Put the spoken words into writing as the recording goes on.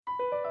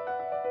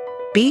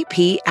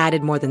BP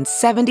added more than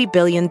 $70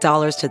 billion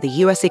to the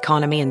U.S.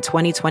 economy in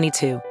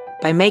 2022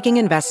 by making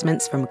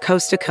investments from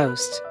coast to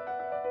coast.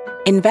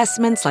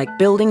 Investments like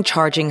building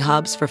charging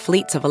hubs for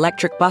fleets of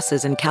electric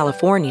buses in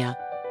California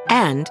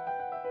and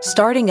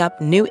starting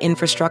up new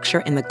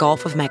infrastructure in the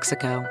Gulf of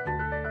Mexico.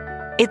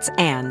 It's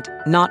and,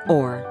 not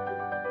or.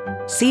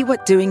 See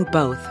what doing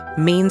both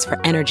means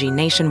for energy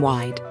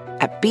nationwide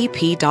at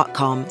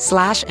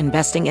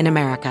bp.com/investing in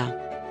America.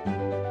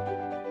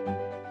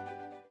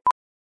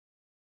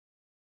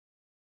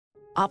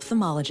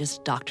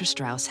 Ophthalmologist Dr.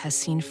 Strauss has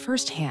seen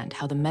firsthand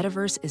how the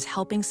metaverse is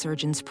helping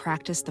surgeons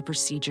practice the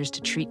procedures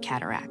to treat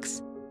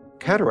cataracts.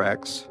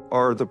 Cataracts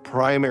are the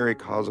primary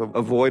cause of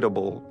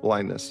avoidable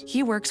blindness.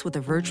 He works with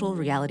a virtual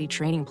reality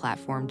training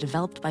platform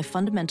developed by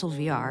Fundamental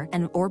VR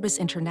and Orbis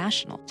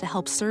International to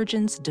help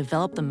surgeons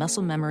develop the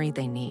muscle memory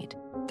they need.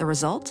 The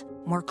result?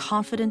 More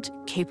confident,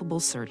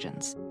 capable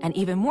surgeons. And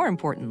even more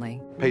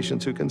importantly,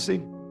 Patients who can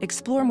see.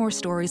 explore more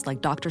stories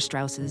like Dr.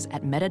 Strauss's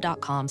at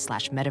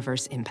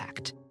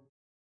meta.com/metaverseimpact.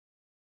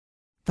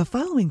 The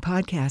following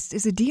podcast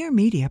is a Dear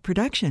Media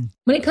production.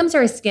 When it comes to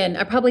our skin,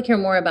 I probably care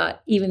more about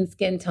even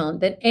skin tone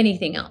than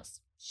anything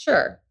else.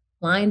 Sure,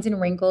 lines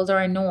and wrinkles are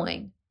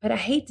annoying, but I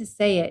hate to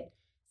say it,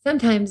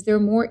 sometimes they're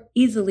more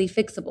easily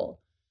fixable.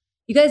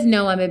 You guys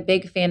know I'm a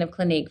big fan of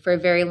Clinique for a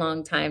very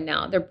long time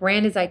now. Their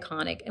brand is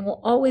iconic and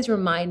will always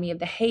remind me of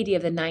the heyday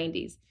of the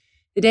 90s.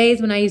 The days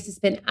when I used to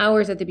spend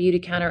hours at the beauty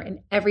counter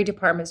in every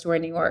department store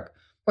in New York,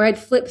 where I'd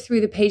flip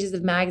through the pages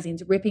of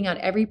magazines, ripping out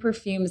every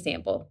perfume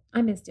sample.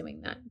 I miss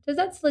doing that. Does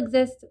that still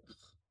exist?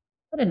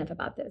 But enough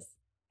about this.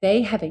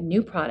 They have a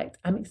new product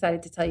I'm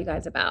excited to tell you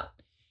guys about.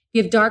 If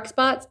you have dark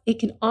spots, it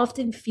can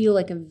often feel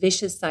like a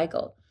vicious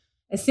cycle.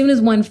 As soon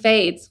as one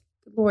fades,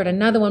 good Lord,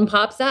 another one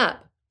pops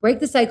up. Break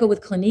the cycle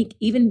with Clinique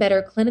Even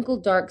Better Clinical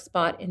Dark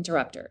Spot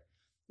Interrupter.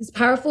 This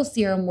powerful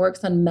serum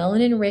works on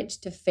melanin-rich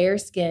to fair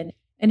skin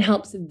and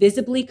helps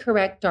visibly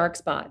correct dark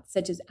spots,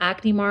 such as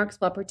acne marks,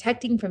 while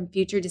protecting from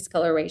future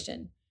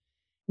discoloration.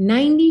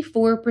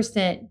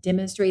 94%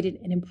 demonstrated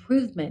an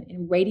improvement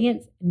in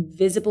radiance and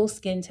visible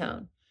skin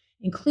tone,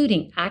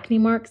 including acne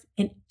marks,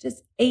 in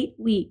just 8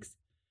 weeks.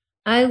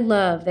 I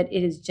love that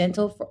it is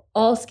gentle for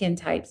all skin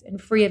types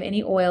and free of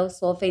any oils,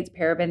 sulfates,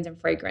 parabens, and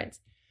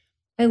fragrance.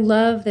 I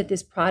love that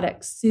this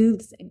product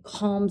soothes and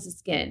calms the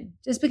skin.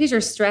 Just because you're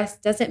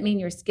stressed doesn't mean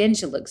your skin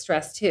should look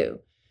stressed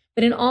too.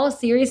 But in all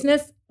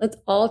seriousness, let's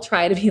all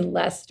try to be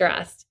less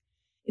stressed.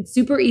 It's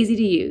super easy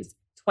to use.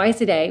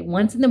 Twice a day,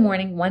 once in the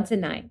morning, once at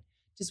night.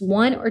 Just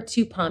 1 or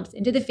 2 pumps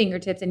into the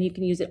fingertips and you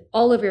can use it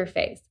all over your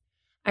face.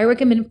 I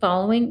recommend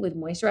following with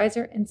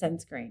moisturizer and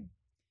sunscreen.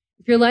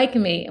 If you're like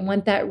me and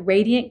want that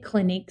radiant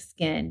Clinique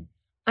skin,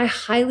 I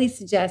highly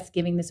suggest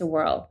giving this a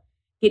whirl.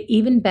 Get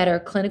Even Better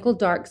Clinical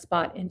Dark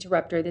Spot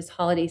Interrupter this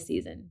holiday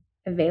season.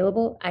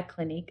 Available at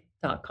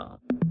Clinique.com.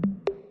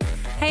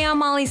 Hey, I'm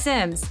Molly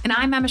Sims. And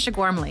I'm Emma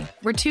Gormley.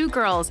 We're 2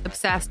 girls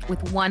obsessed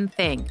with one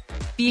thing.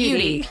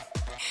 Beauty.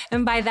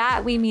 And by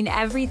that, we mean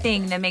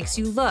everything that makes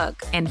you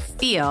look And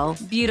feel.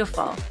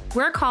 beautiful.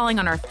 We're calling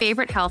on our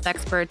favorite health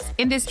experts,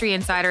 industry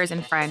insiders,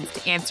 and friends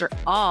to answer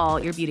all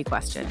your beauty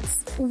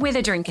questions. With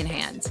a drink in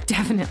hand.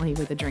 Definitely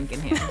with a drink in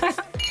hand.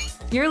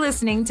 You're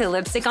listening to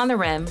Lipstick on the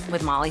Rim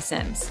with Molly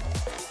Sims.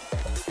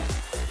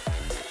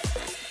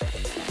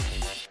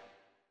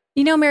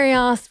 You know, Mary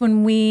Alice,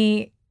 when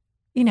we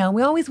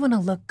always want to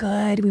look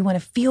good. We want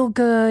to feel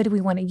good.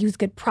 We want to use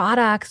good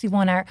products. We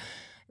want to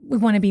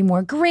be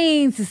more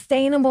green,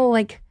 sustainable.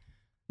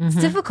 It's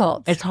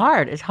difficult. It's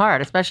hard. It's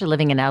hard, especially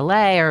living in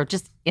LA or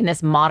just in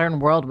this modern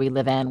world we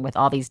live in with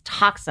all these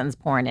toxins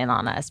pouring in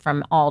on us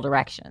from all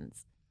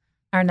directions.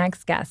 Our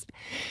next guest,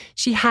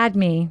 she had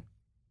me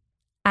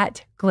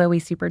at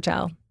Glowy Super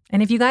Gel.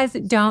 And if you guys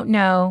don't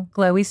know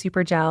Glowy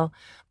Super Gel,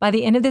 by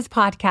the end of this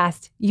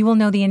podcast, you will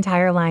know the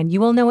entire line. You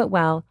will know it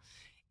well.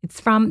 It's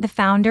from the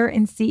founder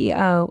and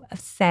CEO of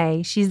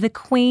Saie. She's the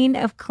queen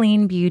of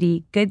clean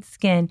beauty, good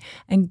skin,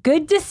 and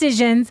good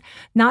decisions,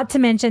 not to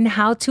mention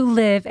how to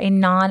live a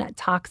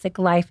non-toxic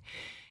life.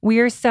 We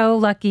are so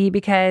lucky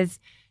because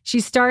she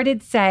started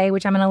Saie,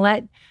 which I'm going to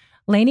let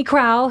Laney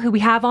Crowell, who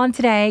we have on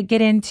today,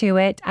 get into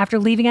it. After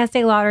leaving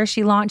Estee Lauder,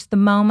 she launched The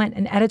Moment,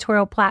 an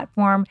editorial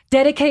platform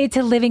dedicated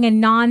to living a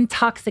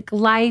non-toxic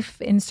life.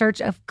 In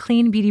search of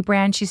clean beauty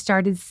brands, she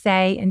started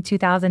Saie in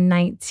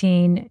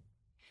 2019.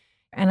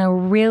 And a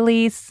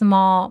really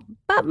small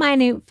but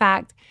minute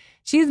fact,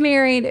 she's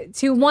married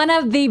to one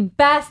of the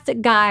best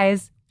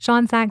guys.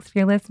 Sean Sachs, if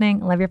you're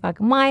listening, I love your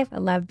fucking wife. I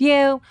love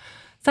you.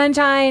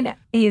 Sunshine,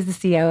 he is the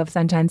CEO of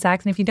Sunshine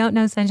Sachs. And if you don't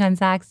know Sunshine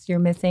Sachs, you're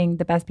missing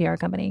the best PR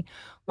company,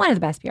 one of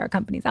the best PR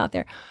companies out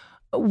there.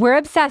 We're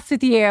obsessed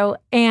with you,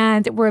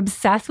 and we're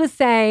obsessed with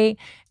Saie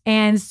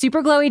and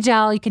Super Glowy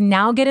Gel. You can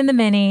now get in the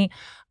mini.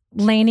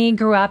 Laney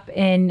grew up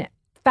in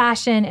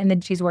fashion, and then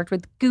she's worked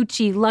with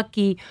Gucci,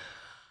 Lucky.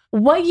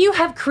 What you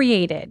have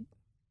created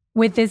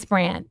with this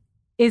brand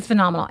is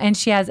phenomenal. And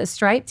she has a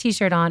striped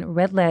t-shirt on,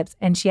 red lips,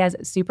 and she has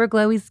super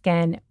glowy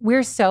skin.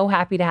 We're so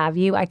happy to have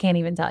you. I can't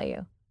even tell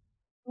you.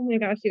 Oh my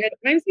gosh, you guys,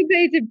 I'm so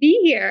excited to be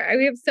here.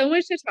 We have so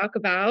much to talk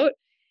about.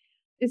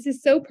 this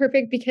is so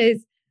perfect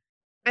because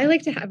I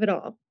like to have it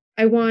all.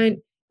 I want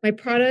my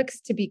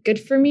products to be good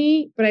for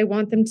me, but I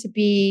want them to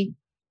be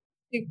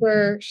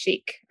super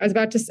chic. I was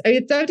about to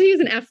use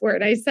an F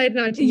word. I decided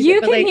not to use you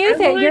it. can use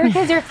it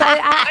because you're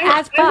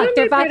as fuck.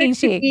 They're fucking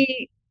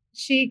chic.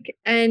 Chic.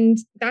 And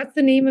that's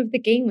the name of the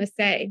game with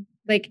Saie.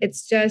 Like,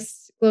 it's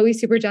just Glowy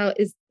Super Gel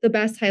is the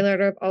best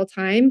highlighter of all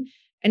time.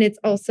 And it's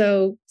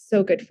also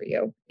so good for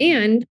you.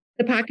 And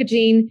the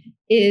packaging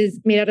is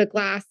made out of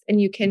glass and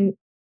you can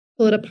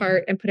pull it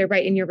apart and put it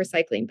right in your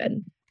recycling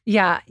bin.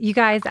 Yeah, you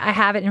guys, I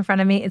have it in front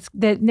of me. It's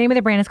the name of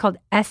the brand is called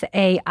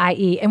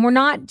Saie. And we're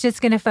not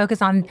just going to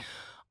focus on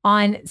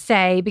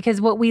Saie, because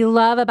what we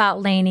love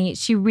about Laney,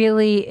 she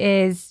really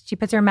is, she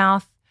puts her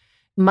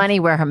money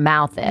where her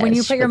mouth is. When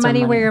you put your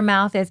money where your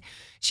mouth is,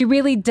 she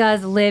really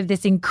does live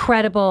this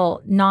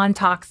incredible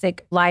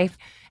non-toxic life.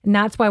 And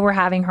that's why we're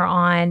having her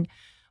on.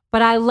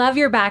 But I love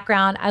your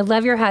background. I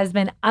love your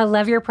husband. I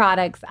love your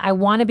products. I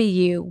want to be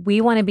you. We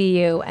want to be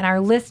you. And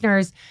our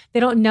listeners, they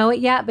don't know it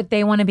yet, but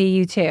they want to be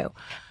you too.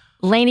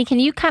 Laney, can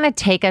you kind of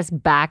take us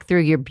back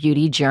through your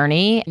beauty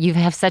journey? You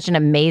have such an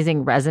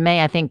amazing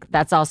resume. I think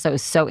that's also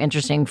so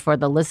interesting for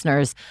the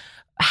listeners.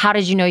 How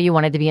did you know you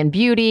wanted to be in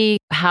beauty?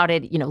 How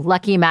did,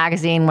 Lucky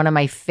Magazine, one of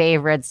my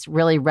favorites,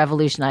 really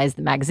revolutionized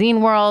the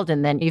magazine world?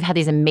 And then you've had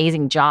these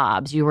amazing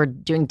jobs. You were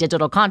doing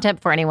digital content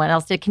for anyone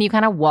else did. Can you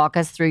kind of walk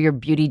us through your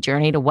beauty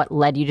journey to what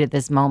led you to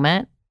this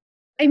moment?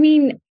 I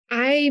mean,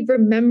 I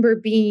remember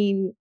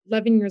being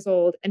 11 years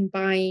old and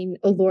buying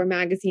Allure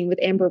magazine with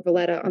Amber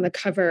Valletta on the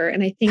cover.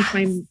 And I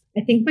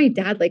think my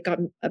dad I got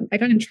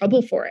in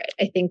trouble for it,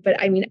 I think.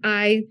 But I mean,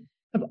 I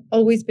have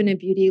always been a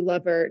beauty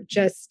lover,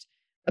 just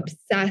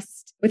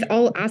obsessed with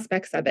all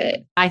aspects of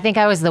it. I think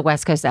I was the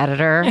West Coast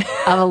editor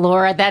of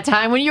Allure at that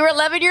time. When you were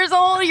 11 years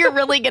old, you're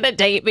really going to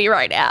date me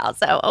right now.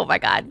 So, oh my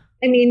God.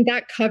 I mean,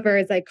 that cover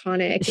is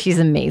iconic. She's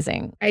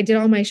amazing. I did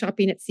all my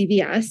shopping at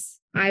CVS.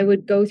 I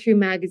would go through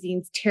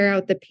magazines, tear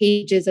out the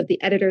pages of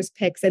the editor's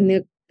picks,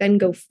 and then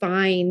go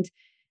find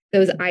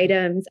those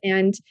items.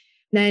 And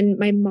then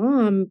my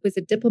mom was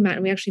a diplomat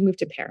and we actually moved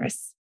to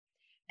Paris.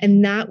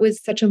 And that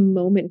was such a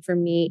moment for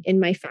me in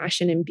my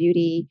fashion and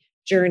beauty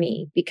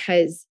journey,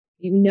 because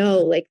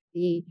like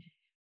the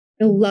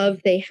love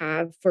they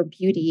have for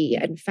beauty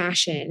and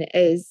fashion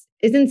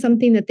isn't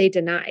something that they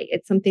deny.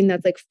 It's something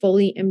that's like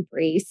fully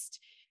embraced.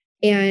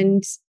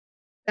 And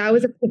that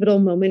was a pivotal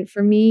moment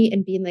for me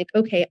in being like,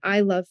 okay,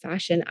 I love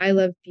fashion. I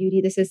love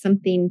beauty. This is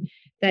something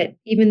that,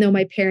 even though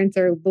my parents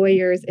are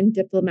lawyers and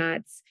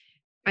diplomats,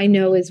 I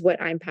know is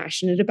what I'm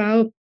passionate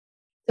about.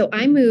 So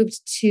I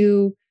moved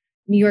to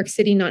New York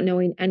City, not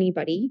knowing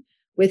anybody,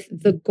 with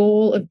the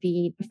goal of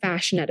being a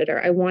fashion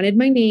editor. I wanted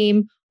my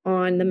name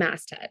on the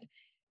masthead,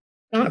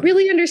 not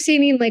really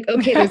understanding like,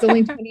 okay, there's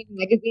only 20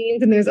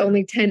 magazines and there's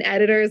only 10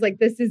 editors. Like,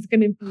 this is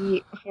going to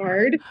be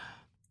hard.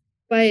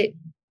 But,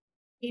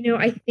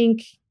 I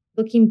think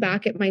looking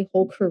back at my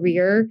whole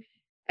career,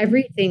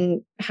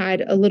 everything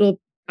had a little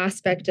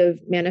aspect of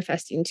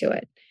manifesting to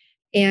it.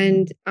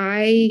 And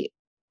I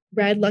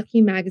read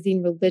Lucky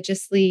Magazine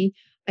religiously.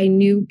 I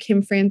knew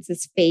Kim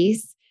France's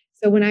face.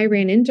 So when I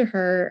ran into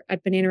her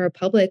at Banana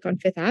Republic on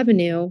Fifth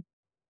Avenue,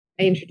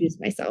 I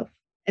introduced myself.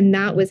 And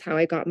that was how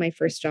I got my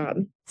first job.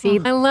 See,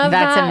 I love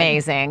that's that.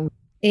 amazing.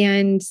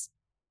 And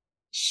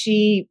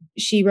she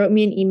wrote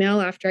me an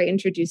email after I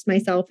introduced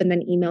myself, and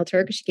then emailed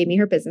her because she gave me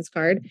her business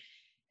card.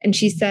 And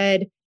she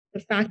said, the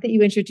fact that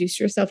you introduced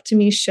yourself to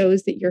me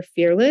shows that you're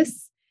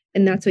fearless.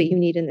 And that's what you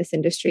need in this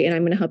industry. And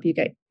I'm going to help you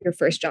get your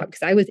first job.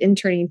 Because I was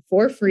interning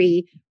for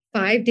free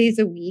 5 days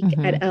a week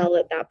at Elle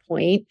at that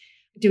point,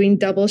 doing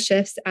double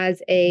shifts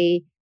as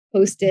a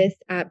hostess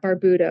at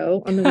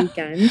Barbudo on the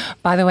weekend.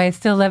 By the way, I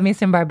still love me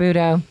some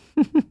Barbudo.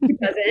 Who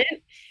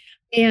doesn't?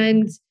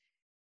 And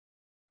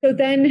so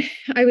then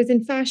I was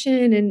in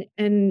fashion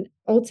and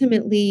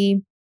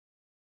ultimately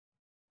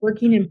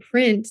working in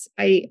print,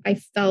 I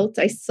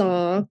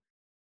saw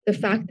the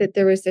fact that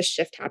there was this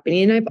shift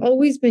happening. And I've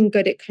always been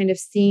good at kind of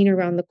seeing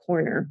around the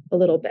corner a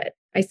little bit.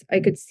 I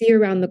could see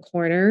around the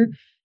corner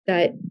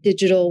that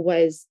digital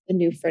was the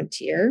new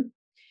frontier.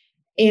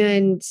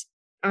 And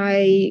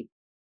I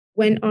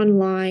went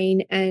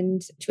online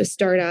and to a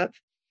startup,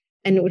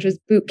 and which was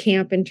boot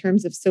camp in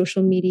terms of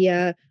social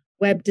media,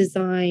 web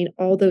design,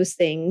 all those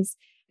things,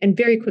 and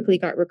very quickly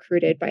got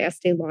recruited by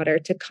Estee Lauder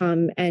to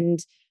come and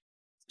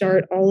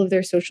start all of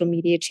their social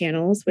media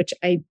channels, which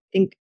I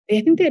think they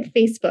had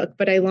Facebook,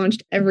 but I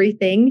launched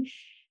everything.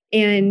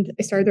 And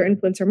I started their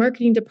influencer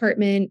marketing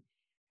department.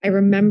 I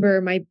remember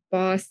my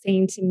boss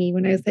saying to me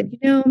when I was like,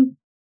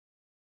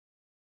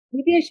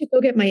 maybe I should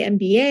go get my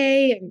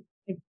MBA. And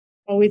I've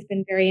always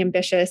been very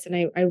ambitious, and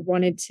I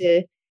wanted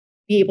to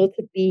be able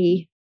to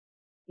be,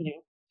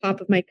 top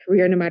of my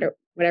career, no matter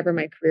whatever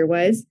my career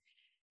was.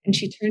 And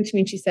she turned to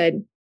me and she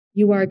said,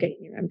 "You are getting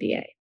your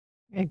MBA."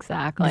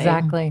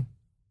 Exactly.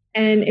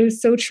 And it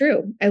was so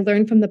true. I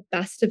learned from the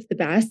best of the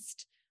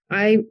best.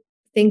 I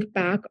think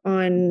back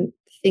on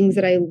things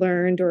that I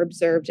learned or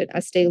observed at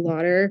Estee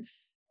Lauder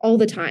all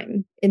the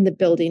time in the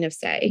building of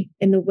Saie,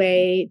 in the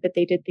way that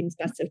they did things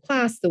best of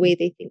class, the way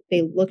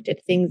they looked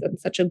at things in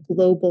such a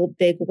global,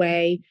 big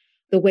way,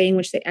 the way in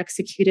which they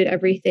executed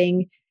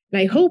everything.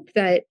 And I hope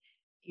that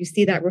you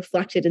see that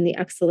reflected in the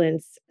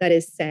excellence that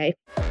is Saie.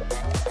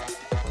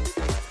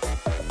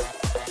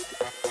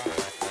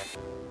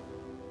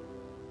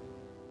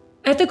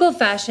 Ethical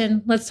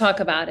fashion, let's talk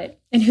about it.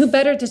 And who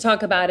better to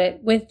talk about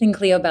it with than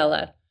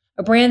Cleobella,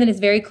 a brand that is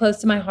very close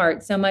to my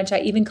heart, so much I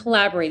even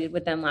collaborated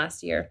with them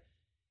last year.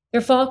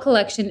 Their fall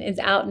collection is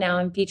out now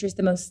and features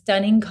the most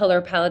stunning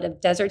color palette of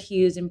desert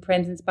hues and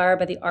prints inspired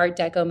by the Art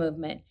Deco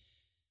movement.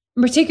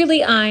 I'm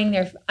particularly eyeing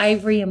their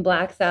ivory and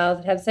black styles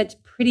that have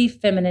such pretty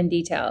feminine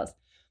details.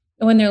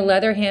 And when their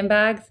leather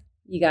handbags,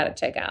 you gotta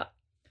check out.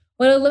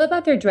 What I love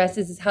about their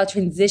dresses is how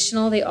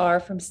transitional they are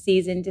from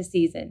season to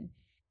season.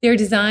 Their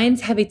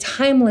designs have a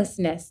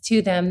timelessness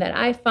to them that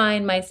I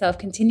find myself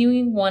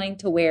continuing wanting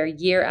to wear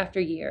year after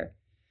year.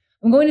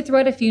 I'm going to throw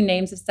out a few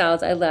names of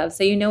styles I love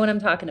so you know what I'm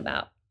talking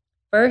about.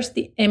 First,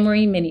 the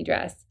Emery mini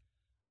dress.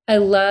 I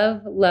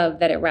love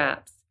that it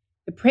wraps.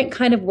 The print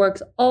kind of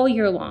works all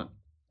year long.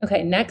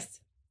 Okay, next,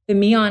 the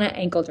Miana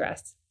ankle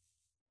dress.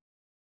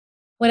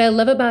 What I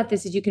love about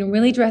this is you can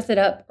really dress it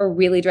up or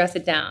really dress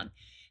it down.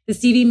 The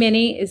Stevie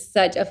mini is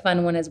such a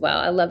fun one as well.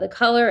 I love the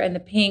color and the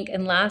pink.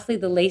 And lastly,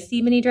 the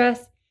lacy mini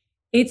dress.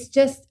 It's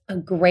just a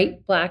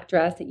great black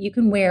dress that you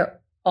can wear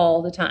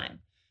all the time.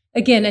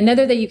 Again,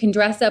 another that you can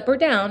dress up or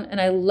down,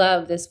 and I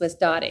love the Swiss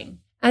dotting.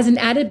 As an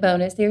added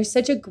bonus, they are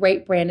such a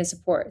great brand to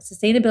support.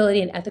 Sustainability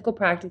and ethical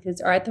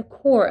practices are at the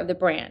core of the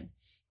brand.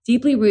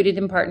 Deeply rooted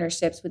in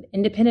partnerships with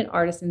independent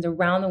artisans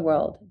around the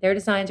world, their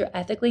designs are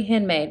ethically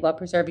handmade while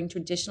preserving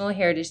traditional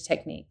heritage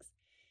techniques.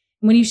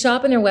 And when you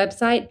shop on their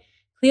website,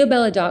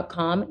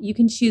 Cleobella.com, you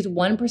can choose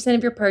 1%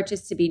 of your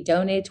purchase to be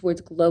donated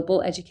towards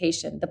global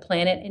education, the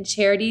planet, and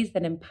charities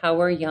that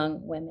empower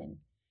young women.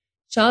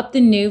 Shop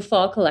the new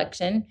fall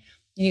collection.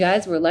 You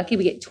guys, we're lucky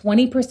we get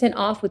 20%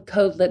 off with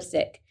code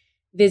LIPSTICK.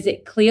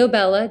 Visit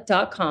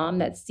Cleobella.com,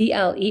 that's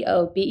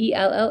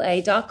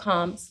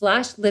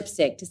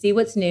CLEOBELLA.com/lipstick to see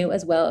what's new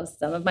as well as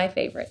some of my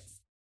favorites.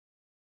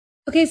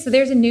 Okay, so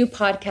there's a new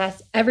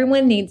podcast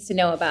everyone needs to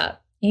know about.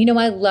 You know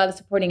I love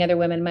supporting other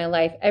women in my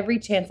life every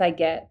chance I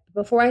get.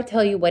 Before I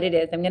tell you what it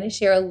is, I'm going to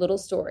share a little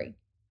story.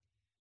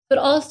 It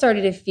all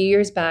started a few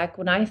years back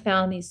when I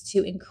found these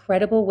two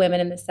incredible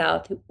women in the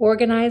South who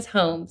organize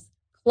homes,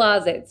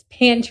 closets,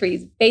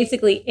 pantries,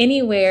 basically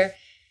anywhere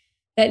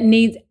that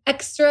needs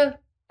extra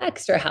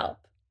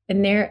help.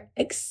 And they're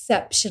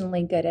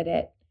exceptionally good at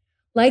it.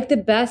 Like the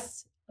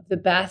best of the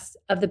best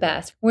of the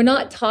best. We're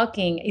not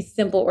talking a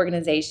simple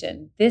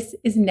organization. This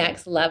is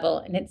next level,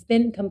 and it's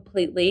been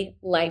completely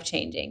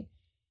life-changing.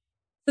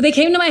 So they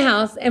came to my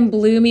house and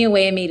blew me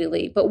away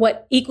immediately. But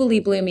what equally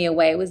blew me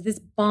away was this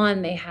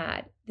bond they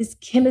had, this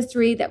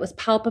chemistry that was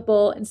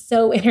palpable and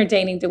so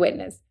entertaining to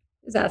witness.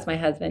 Just ask my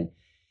husband.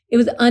 It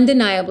was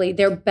undeniably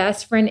their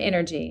best friend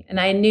energy, and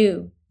I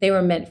knew they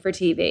were meant for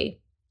TV.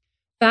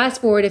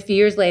 Fast forward a few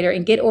years later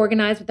and Get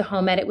Organized with the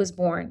Home Edit was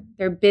born.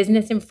 Their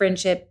business and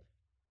friendship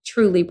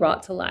truly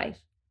brought to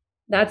life.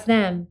 That's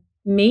them.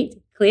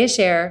 Meet Clea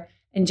Scherer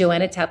and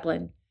Joanna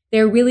Teplin.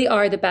 They really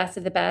are the best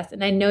of the best,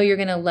 and I know you're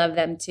going to love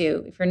them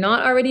too. If you're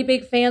not already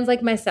big fans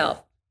like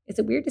myself, is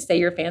it weird to say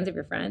you're fans of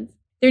your friends?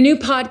 Their new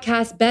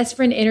podcast, Best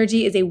Friend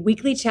Energy, is a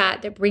weekly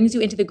chat that brings you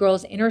into the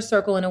girls' inner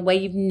circle in a way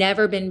you've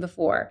never been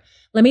before.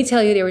 Let me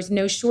tell you, there is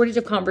no shortage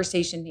of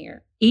conversation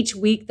here. Each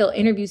week, they'll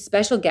interview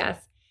special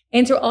guests,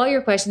 answer all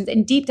your questions,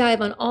 and deep dive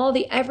on all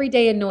the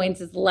everyday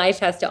annoyances life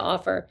has to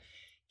offer.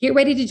 Get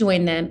ready to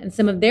join them and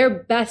some of their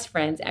best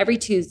friends every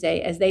Tuesday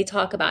as they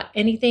talk about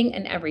anything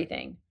and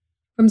everything.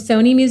 From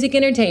Sony Music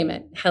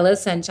Entertainment, Hello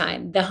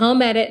Sunshine, The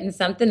Home Edit, and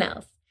something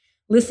else.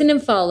 Listen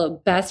and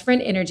follow Best Friend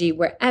Energy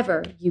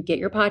wherever you get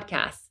your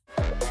podcasts.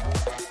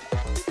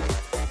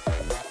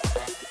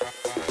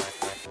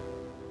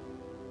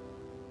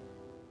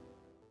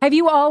 Have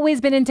you always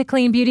been into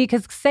clean beauty?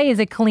 Because Saie is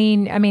a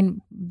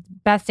clean,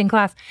 best in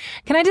class.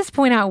 Can I just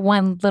point out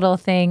one little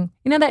thing?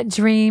 You know that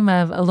dream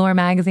of Allure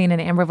magazine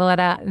and Amber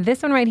Valletta?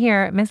 This one right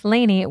here, Miss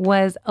Laney,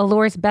 was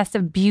Allure's Best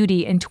of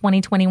Beauty in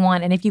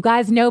 2021. And if you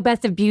guys know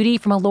Best of Beauty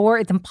from Allure,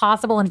 it's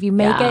impossible. And if you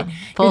make it,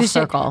 full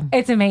circle.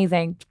 It's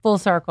amazing. Full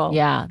circle.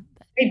 Yeah.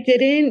 I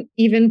didn't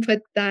even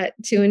put that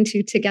two and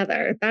two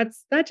together. That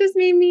just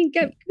made me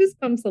get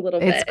goosebumps a little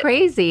bit. It's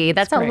crazy.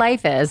 That's how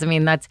life is.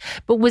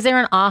 But was there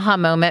an aha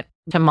moment,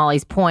 to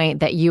Molly's point,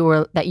 that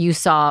you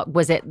saw?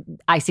 Was it,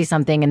 I see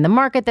something in the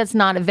market that's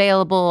not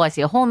available, I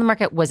see a hole in the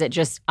market? Was it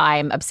just,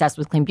 I'm obsessed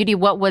with clean beauty?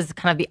 What was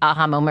kind of the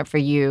aha moment for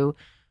you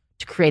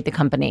to create the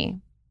company?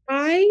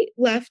 I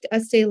left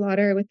Estee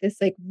Lauder with this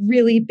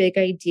really big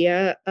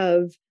idea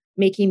of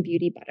making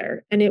beauty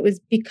better. And it was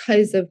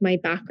because of my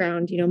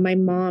background. You know, my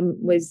mom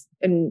was,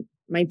 and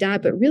my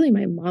dad, but really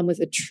my mom was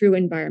a true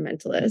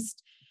environmentalist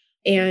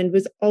and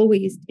was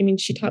always,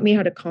 she taught me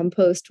how to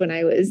compost when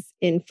I was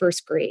in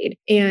first grade.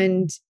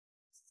 And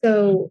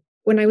so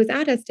when I was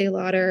at Estee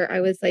Lauder,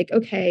 I was like,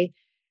 okay,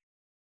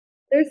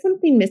 there's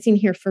something missing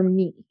here for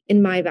me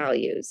in my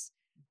values.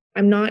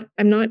 I'm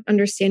not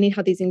understanding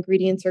how these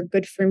ingredients are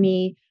good for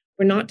me.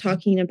 We're not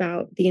talking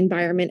about the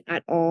environment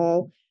at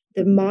all.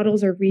 The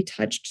models are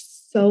retouched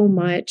so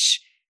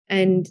much.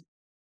 And,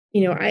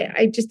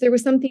 I just, there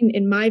was something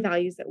in my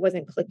values that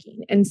wasn't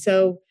clicking. And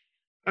so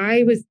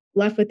I was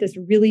left with this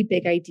really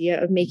big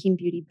idea of making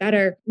beauty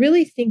better,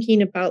 really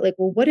thinking about like,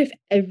 well, what if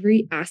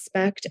every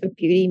aspect of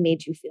beauty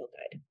made you feel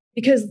good?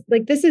 Because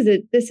like, this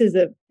is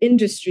a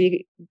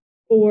industry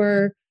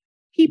for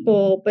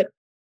people, but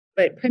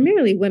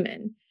primarily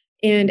women.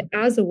 And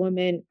as a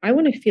woman, I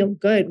want to feel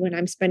good when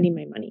I'm spending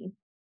my money.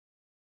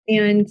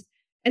 And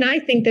I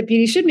think that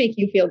beauty should make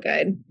you feel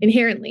good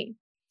inherently.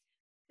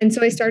 And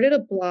so I started a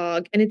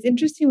blog, and it's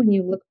interesting when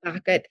you look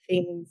back at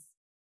things,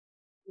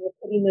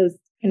 putting those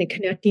kind of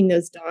connecting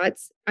those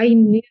dots. I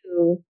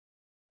knew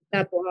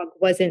that blog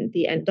wasn't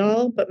the end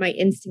all, but my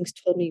instincts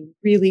told me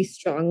really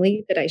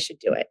strongly that I should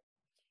do it.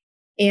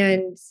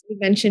 And you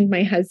mentioned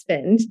my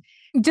husband.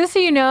 Just so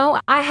you know,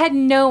 I had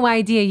no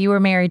idea you were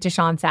married to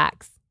Sean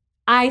Sachs.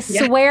 I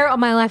swear on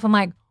my life, I'm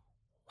like,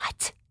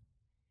 what?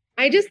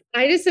 I just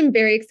am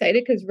very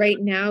excited because right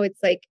now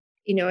it's like,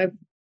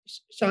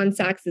 Sean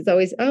Sachs is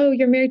always, oh,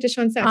 you're married to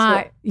Sean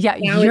Sachs.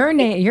 You're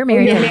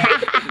married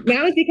to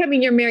now it's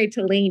becoming you're married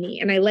to Laney,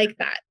 and I like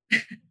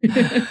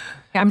that.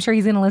 I'm sure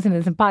he's going to listen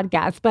to some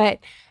podcasts, but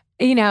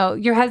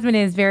your husband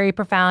is very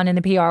profound in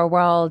the PR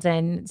world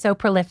and so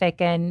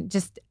prolific and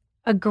just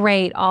a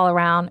great all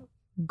around,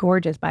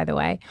 gorgeous, by the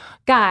way,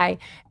 guy.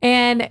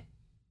 And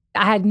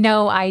I had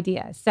no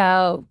idea.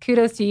 So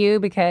kudos to you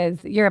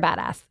because you're a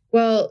badass.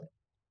 Well,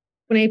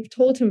 when I've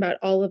told him about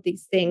all of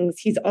these things,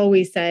 he's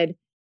always said,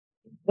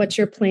 what's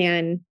your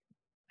plan?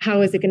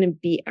 How is it going to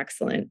be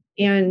excellent?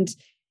 And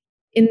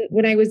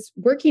when I was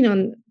working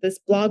on this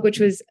blog, which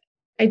was,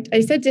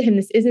 I said to him,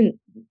 this isn't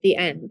the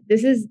end.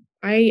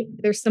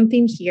 There's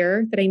something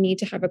here that I need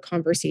to have a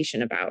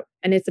conversation about.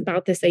 And it's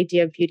about this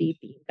idea of beauty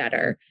being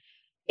better.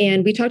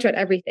 And we talked about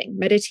everything,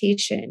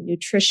 meditation,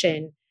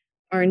 nutrition,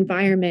 our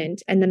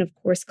environment, and then of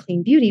course,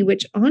 clean beauty,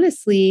 which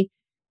honestly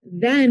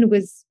then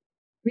was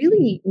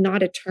really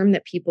not a term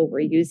that people were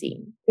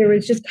using. There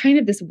was just kind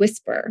of this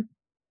whisper,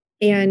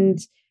 and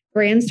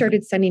brands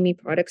started sending me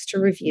products to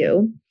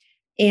review.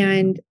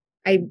 And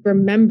I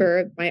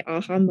remember my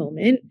aha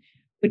moment,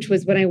 which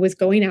was when I was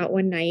going out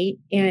one night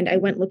and I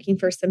went looking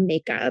for some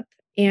makeup.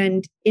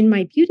 And in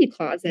my beauty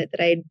closet that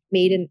I had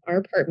made in our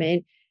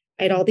apartment,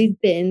 I had all these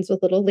bins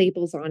with little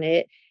labels on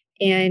it.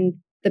 And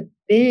the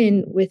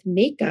bin with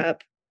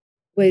makeup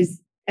was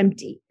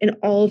empty and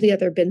all of the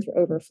other bins were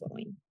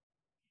overflowing.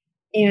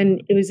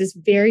 And it was this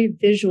very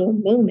visual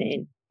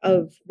moment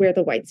of where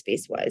the white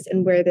space was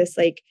and where this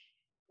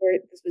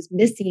was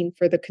missing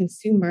for the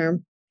consumer.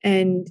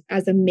 And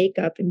as a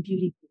makeup and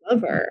beauty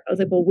lover, I was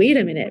like, well, wait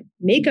a minute.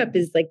 Makeup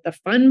is like the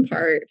fun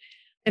part.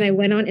 And I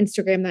went on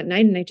Instagram that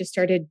night and I just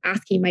started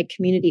asking my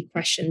community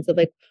questions of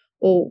like,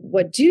 well,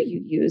 what do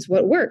you use?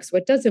 What works?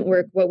 What doesn't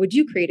work? What would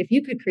you create if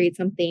you could create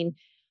something?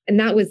 And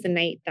that was the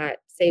night that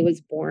Saie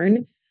was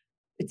born.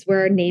 It's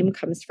where our name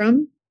comes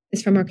from,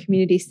 is from our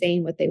community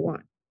saying what they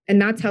want.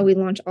 And that's how we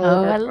launch all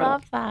of our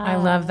products. I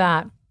love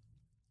that.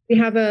 We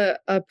have a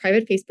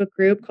private Facebook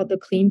group called the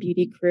Clean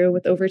Beauty Crew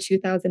with over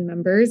 2,000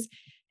 members.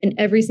 And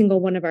every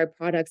single one of our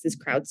products is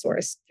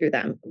crowdsourced through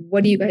them.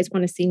 What do you guys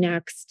want to see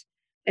next?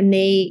 And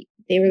they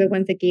were the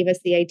ones that gave us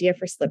the idea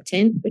for Slip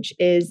Tint, which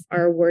is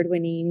our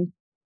award-winning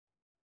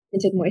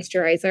tinted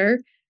moisturizer.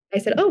 I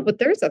said, oh, but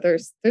there's other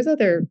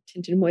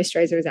tinted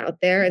moisturizers out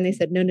there. And they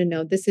said, no,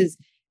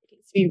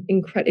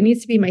 it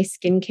needs to be my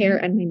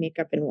skincare and my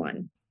makeup in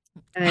one.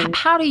 And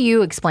how do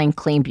you explain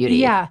clean beauty?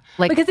 Yeah,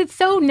 because it's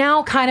so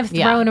now kind of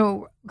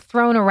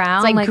thrown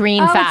around. It's like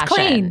green fashion. It's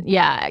clean.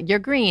 Yeah, you're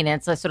green.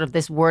 It's a sort of,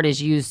 this word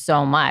is used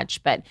so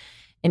much, but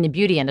in the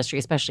beauty industry,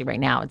 especially right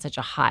now, it's such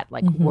a hot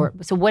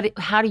word. So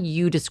how do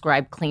you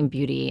describe clean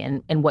beauty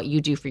and what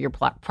you do for your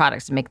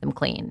products to make them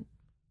clean?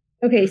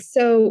 Okay,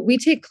 so we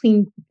take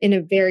clean in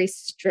a very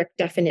strict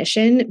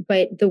definition,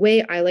 but the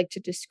way I like to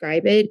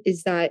describe it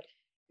is that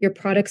your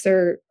products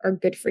are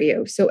good for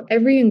you. So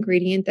every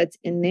ingredient that's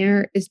in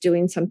there is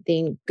doing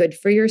something good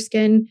for your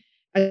skin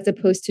as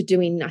opposed to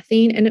doing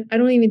nothing. And I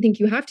don't even think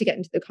you have to get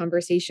into the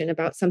conversation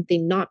about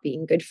something not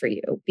being good for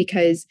you,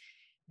 because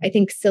I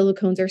think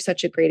silicones are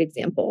such a great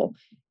example.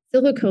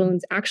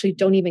 Silicones actually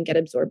don't even get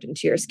absorbed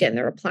into your skin.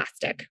 They're a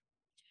plastic.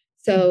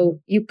 So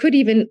you could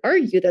even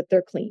argue that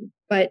they're clean,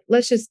 but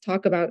let's just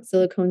talk about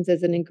silicones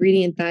as an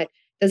ingredient that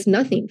does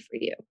nothing for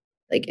you.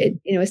 Like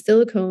a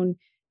silicone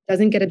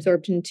doesn't get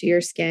absorbed into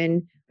your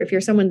skin. Or if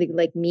you're someone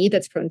like me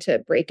that's prone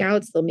to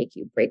breakouts, they'll make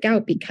you break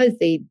out because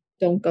they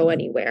don't go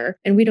anywhere.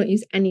 And we don't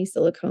use any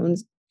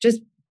silicones,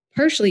 just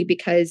partially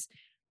because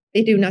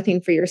they do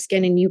nothing for your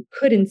skin. And you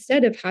could,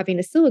 instead of having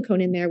a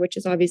silicone in there, which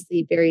is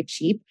obviously very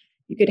cheap,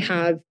 you could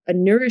have a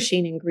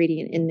nourishing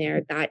ingredient in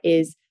there that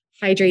is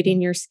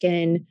hydrating your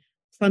skin,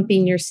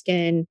 plumping your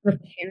skin,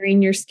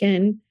 repairing your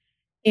skin.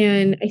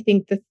 And I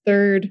think the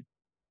third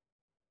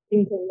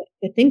thing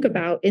to think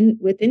about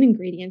within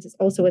ingredients is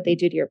also what they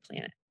do to your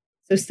planet.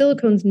 So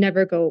silicones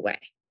never go away.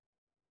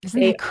 Isn't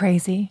that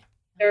crazy?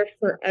 there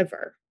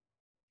forever.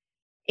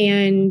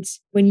 And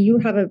when you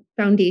have a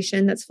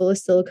foundation that's full of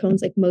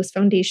silicones, like most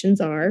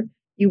foundations are,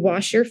 you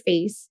wash your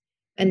face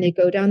and they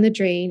go down the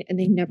drain and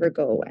they never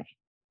go away.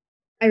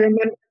 I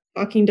remember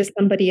talking to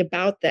somebody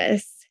about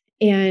this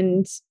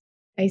and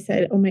I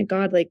said, oh my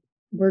God, like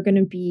we're going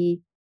to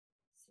be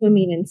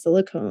swimming in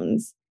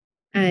silicones.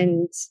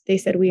 And they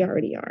said, we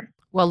already are.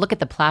 Well, look at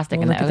the plastic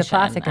in the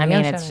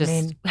ocean. It's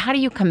just, how do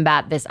you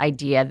combat this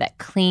idea that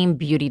clean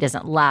beauty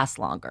doesn't last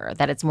longer,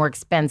 that it's more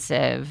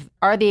expensive?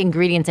 Are the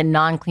ingredients in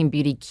non-clean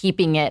beauty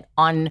keeping it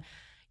on,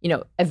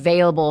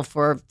 available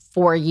for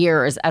 4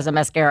 years as a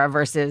mascara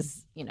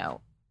versus,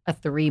 a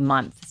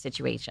 3-month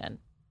situation?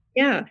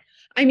 Yeah.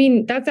 I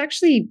mean, that's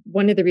actually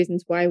one of the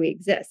reasons why we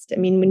exist. I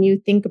mean, when you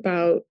think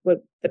about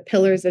what the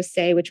pillars of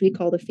Saie, which we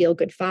call the Feel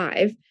Good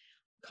 5,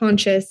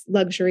 conscious,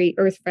 luxury,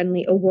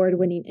 earth-friendly,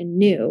 award-winning, and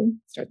new,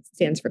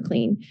 stands for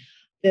clean.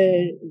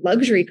 The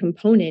luxury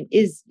component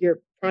is your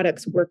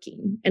products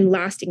working and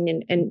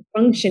lasting and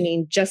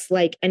functioning just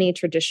like any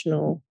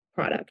traditional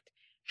product.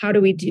 How do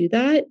we do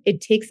that?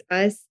 It takes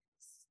us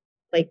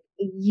like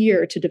a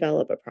year to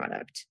develop a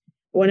product.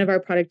 One of our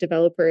product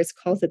developers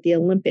calls it the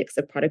Olympics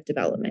of product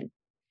development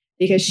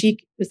because she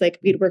was like,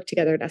 we'd worked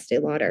together at Estee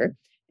Lauder.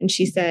 And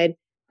she said,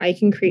 I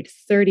can create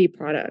 30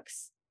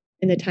 products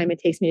in the time it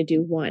takes me to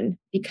do one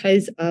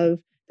because of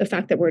the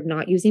fact that we're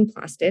not using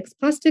plastics.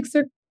 Plastics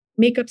are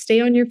makeup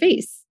stay on your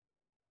face.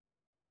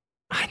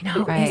 I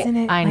know, right. Isn't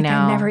it? I know.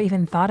 I never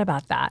even thought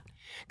about that.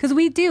 Because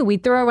we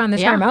throw around the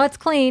term, oh, it's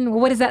clean.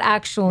 Well, what does that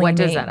actually mean? What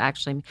does that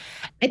actually mean?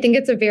 I think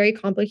it's a very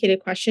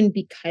complicated question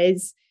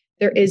because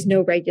there is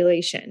no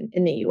regulation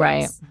in the US.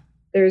 Right.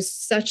 There's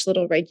such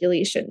little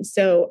regulation.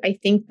 So I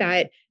think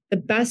that the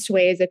best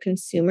way as a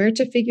consumer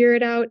to figure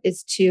it out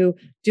is to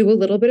do a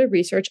little bit of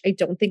research. I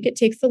don't think it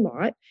takes a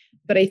lot,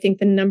 but I think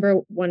the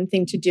number one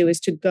thing to do is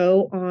to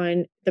go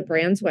on the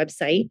brand's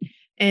website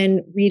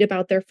and read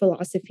about their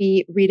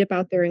philosophy, read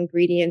about their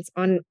ingredients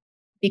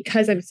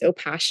because I'm so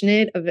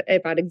passionate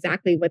about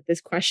exactly what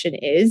this question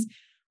is.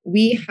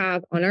 We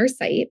have on our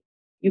site,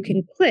 you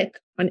can click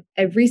on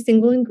every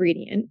single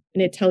ingredient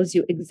and it tells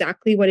you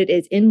exactly what it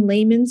is in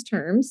layman's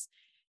terms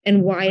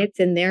and why it's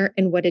in there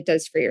and what it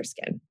does for your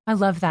skin. I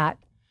love that.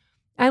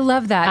 I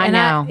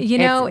know.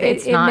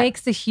 It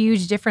makes a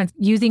huge difference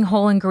using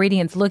whole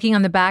ingredients, looking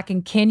on the back,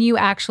 and can you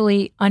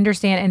actually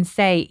understand and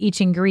say each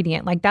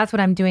ingredient? Like that's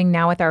what I'm doing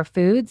now with our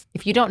foods.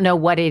 If you don't know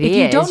what it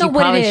is, you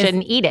probably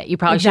shouldn't eat it. You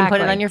probably shouldn't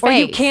put it on your face. Or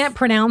you can't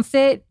pronounce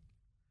it.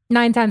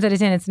 9 times out of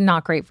 10, it's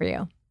not great for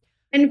you.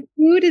 And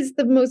food is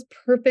the most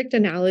perfect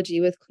analogy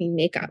with clean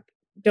makeup.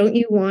 Don't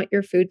you want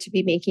your food to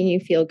be making you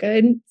feel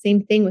good?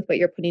 Same thing with what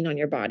you're putting on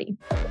your body.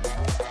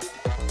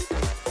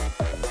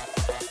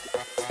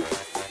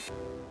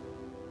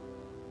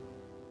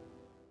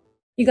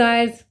 You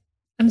guys,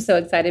 I'm so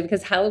excited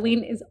because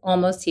Halloween is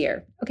almost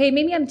here. Okay,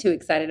 maybe I'm too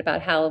excited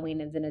about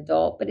Halloween as an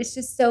adult, but it's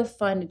just so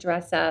fun to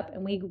dress up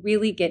and we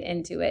really get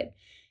into it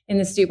in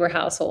the Stuber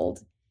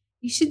household.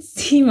 You should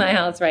see my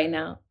house right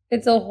now.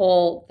 It's a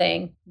whole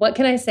thing. What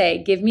can I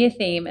say? Give me a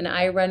theme and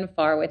I run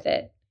far with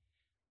it.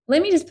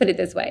 Let me just put it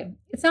this way.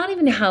 It's not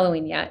even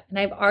Halloween yet, and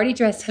I've already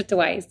dressed up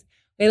twice.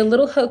 We had a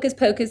little Hocus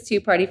Pocus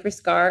 2 party for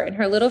Scar and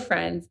her little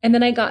friends, and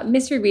then I got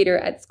Mystery Reader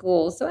at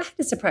school, so I had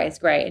to surprise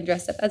Gray and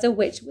dress up as a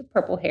witch with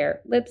purple hair,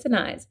 lips, and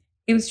eyes.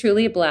 It was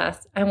truly a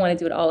blast. I want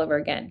to do it all over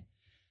again.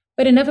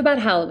 But enough about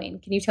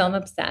Halloween. Can you tell I'm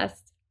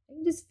obsessed? I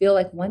can just feel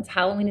like once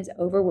Halloween is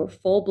over, we're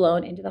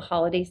full-blown into the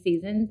holiday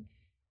season.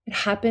 It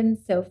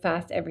happens so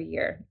fast every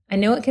year. I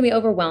know it can be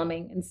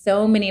overwhelming, and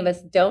so many of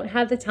us don't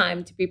have the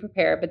time to be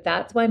prepared, but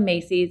that's why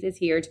Macy's is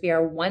here to be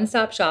our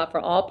one-stop shop for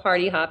all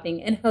party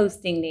hopping and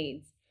hosting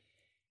needs.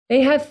 They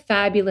have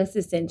fabulous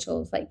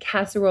essentials like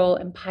casserole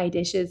and pie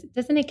dishes.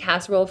 Doesn't a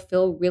casserole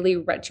feel really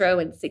retro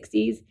and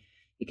 60s?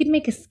 You could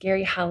make a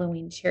scary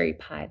Halloween cherry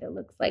pie that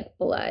looks like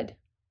blood.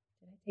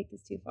 Did I take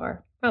this too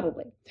far?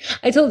 Probably.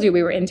 I told you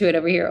we were into it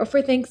over here. Or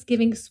for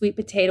Thanksgiving, sweet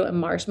potato and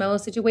marshmallow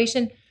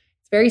situation.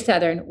 Very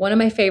Southern, one of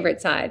my favorite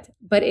sides,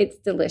 but it's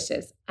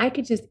delicious. I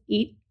could just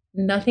eat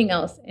nothing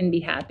else and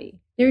be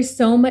happy. There's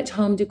so much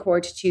home decor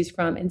to choose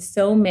from and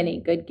so many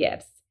good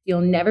gifts.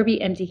 You'll never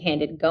be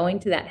empty-handed going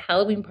to that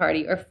Halloween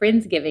party or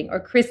Friendsgiving or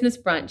Christmas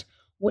brunch,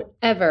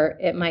 whatever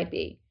it might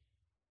be.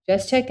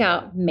 Just check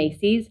out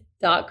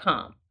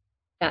Macy's.com.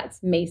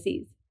 That's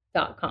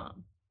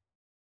Macy's.com.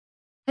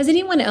 Has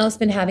anyone else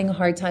been having a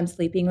hard time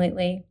sleeping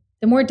lately?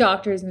 The more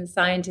doctors and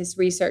scientists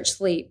research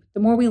sleep, the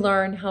more we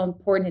learn how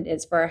important it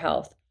is for our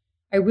health.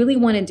 I really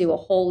want to do a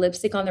whole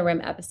Lipstick on the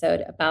Rim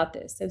episode about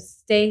this, so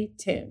stay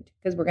tuned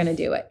because we're going to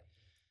do it.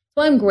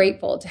 So I'm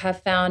grateful to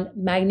have found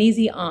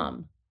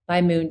Magnesium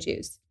by Moon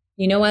Juice.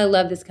 You know I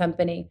love this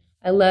company.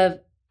 I love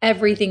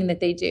everything that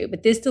they do,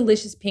 but this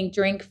delicious pink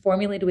drink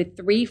formulated with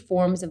 3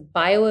 forms of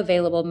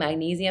bioavailable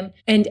magnesium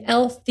and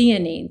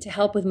L-theanine to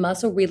help with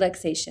muscle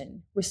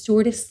relaxation,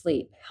 restorative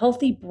sleep,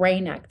 healthy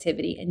brain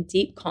activity, and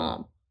deep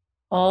calm.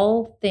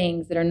 All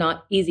things that are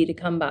not easy to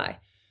come by,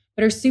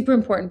 but are super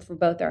important for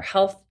both our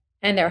health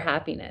and our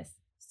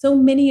happiness. So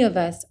many of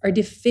us are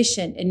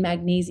deficient in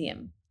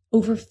magnesium.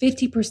 over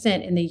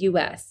 50% in the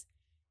US.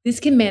 This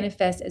can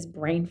manifest as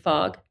brain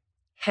fog,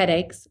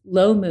 headaches,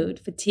 low mood,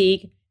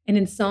 fatigue, and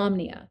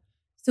insomnia.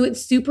 So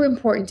it's super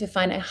important to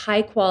find a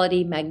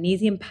high-quality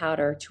magnesium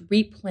powder to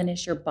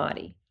replenish your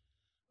body.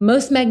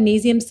 Most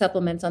magnesium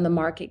supplements on the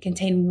market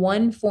contain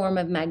one form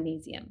of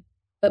magnesium,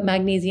 but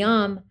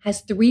magnesium has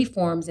 3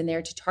 forms in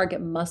there to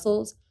target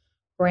muscles,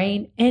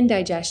 brain, and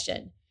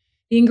digestion.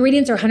 The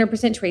ingredients are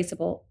 100%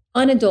 traceable,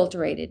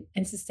 unadulterated,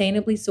 and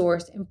sustainably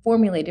sourced and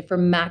formulated for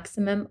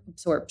maximum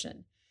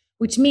absorption,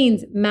 which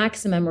means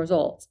maximum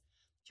results.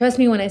 Trust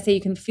me when I say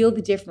you can feel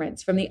the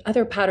difference from the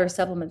other powder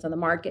supplements on the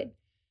market.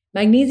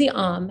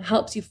 Magnesium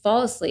helps you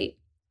fall asleep,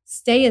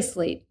 stay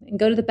asleep, and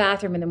go to the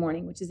bathroom in the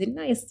morning, which is a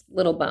nice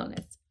little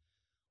bonus.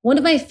 One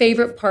of my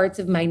favorite parts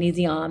of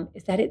magnesium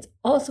is that it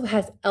also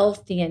has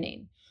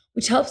L-theanine,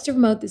 which helps to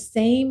promote the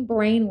same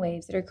brain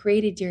waves that are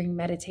created during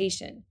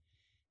meditation.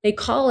 They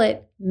call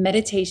it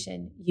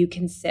meditation you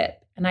can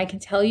sip, and I can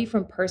tell you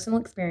from personal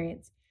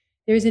experience,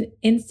 there's an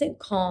instant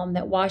calm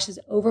that washes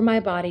over my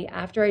body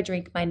after I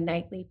drink my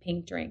nightly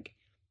pink drink.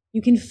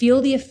 You can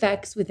feel the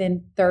effects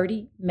within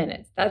 30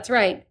 minutes. That's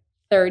right,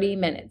 30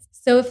 minutes.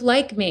 So if,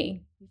 like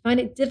me, you find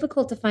it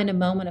difficult to find a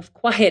moment of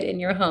quiet in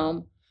your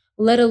home,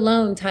 let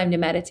alone time to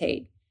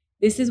meditate,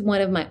 this is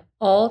one of my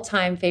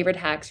all-time favorite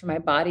hacks for my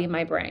body and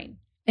my brain.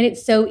 And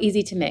it's so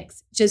easy to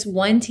mix. Just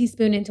 1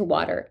 teaspoon into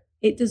water.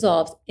 It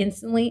dissolves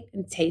instantly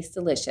and tastes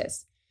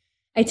delicious.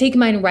 I take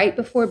mine right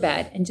before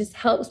bed and just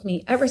helps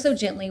me ever so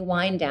gently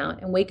wind down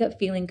and wake up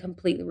feeling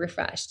completely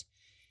refreshed.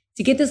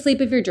 To get the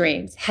sleep of your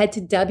dreams, head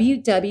to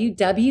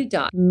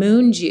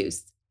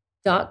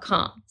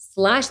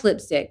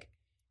www.moonjuice.com/lipstick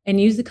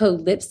and use the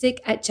code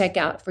lipstick at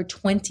checkout for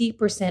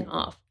 20%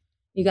 off.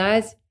 You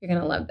guys, you're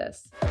going to love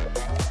this.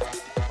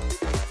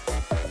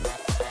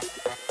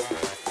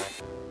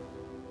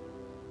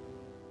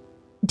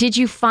 Did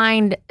you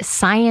find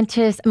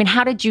scientists? I mean,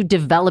 how did you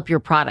develop your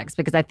products?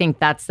 Because I think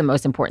that's the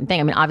most important thing.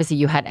 I mean, obviously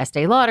you had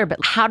Estee Lauder,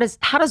 but how does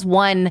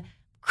one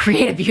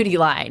create a beauty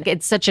line?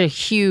 It's such a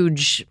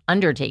huge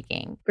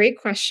undertaking. Great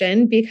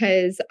question,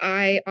 because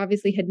I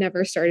obviously had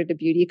never started a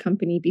beauty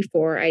company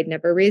before. I'd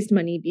never raised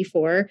money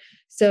before.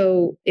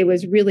 So it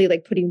was really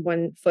like putting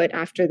one foot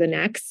after the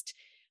next.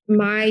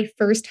 My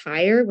first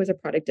hire was a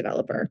product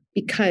developer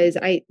because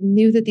I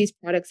knew that these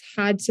products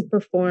had to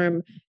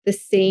perform the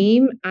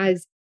same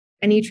as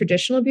any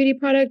traditional beauty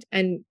product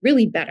and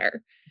really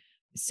better.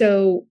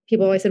 So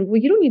people always said, well,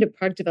 you don't need a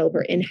product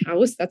developer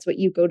in-house. That's what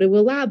you go to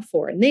a lab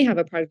for. And they have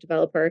a product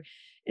developer.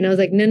 And I was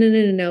like,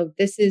 no.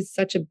 This is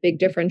such a big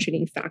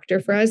differentiating factor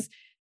for us.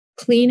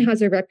 Clean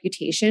has a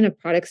reputation of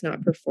products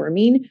not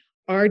performing.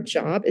 Our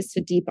job is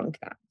to debunk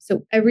that.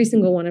 So every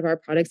single one of our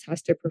products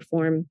has to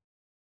perform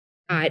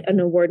at an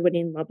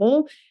award-winning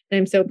level. And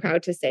I'm so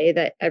proud to say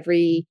that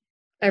every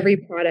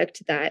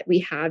product that we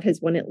have has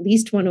won at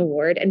least one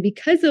award. And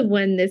because of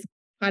when this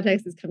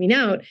podcast is coming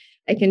out,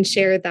 I can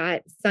share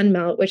that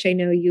Sunmelt, which I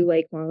know you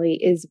like, Molly,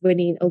 is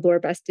winning Allure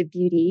Best of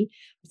Beauty.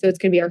 So it's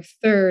going to be our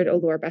 3rd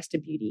Allure Best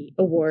of Beauty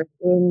award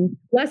in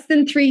less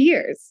than 3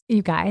 years.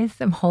 You guys,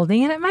 I'm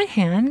holding it in my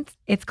hand.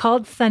 It's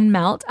called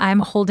Sunmelt. I'm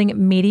holding it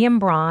medium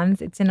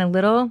bronze. It's in a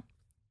little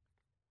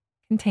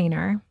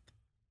container.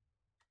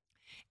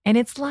 And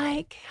it's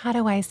like, how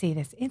do I say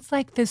this? It's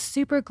like the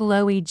super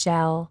glowy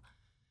gel,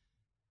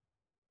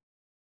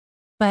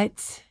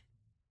 but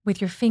with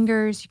your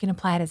fingers, you can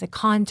apply it as a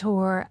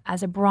contour,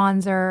 as a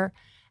bronzer,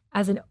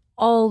 as an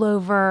all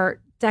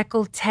over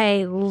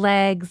décolleté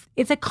legs.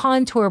 It's a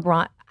contour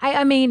bronze.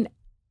 I mean,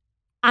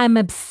 I'm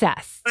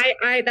obsessed.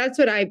 I that's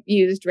what I've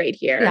used right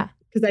here. Yeah.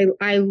 Because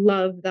I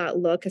love that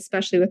look,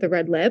 especially with the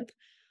red lip.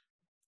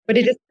 But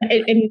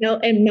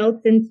it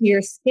melts into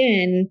your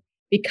skin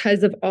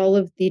because of all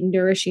of the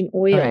nourishing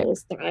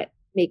oils that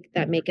make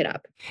it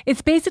up.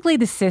 It's basically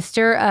the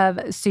sister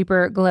of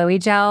Super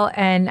Glowy Gel.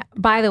 And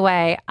by the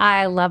way,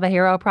 I love a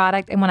hero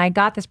product. And when I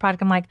got this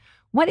product, I'm like,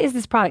 what is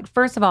this product?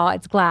 First of all,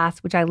 it's glass,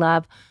 which I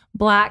love.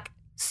 Black,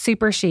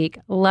 super chic.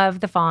 Love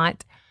the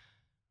font.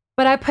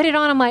 But I put it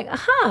on, I'm like,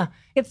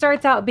 It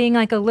starts out being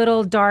like a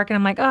little dark. And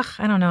I'm like,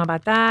 I don't know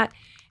about that.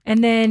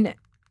 And then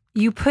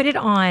you put it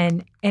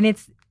on and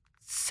it's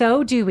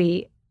so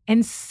dewy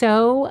and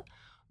so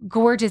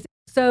gorgeous.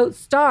 So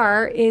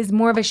Star is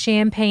more of a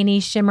champagne-y,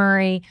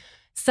 shimmery.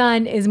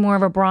 Sun is more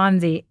of a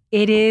bronzy.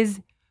 It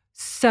is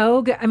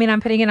so good. I mean, I'm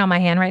putting it on my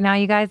hand right now,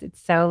 you guys.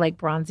 It's so like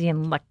bronzy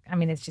and like, I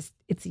mean, it's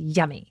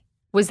yummy.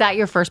 Was that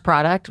your first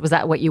product? Was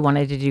that what you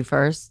wanted to do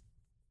first?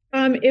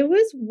 It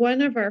was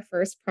one of our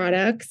first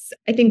products.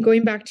 I think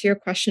going back to your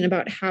question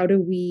about how do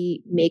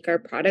we make our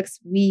products,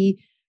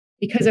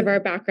 because of our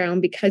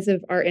background, because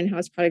of our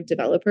in-house product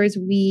developers,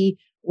 we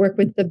work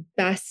with the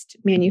best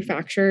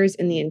manufacturers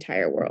in the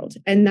entire world.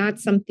 And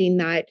that's something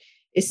that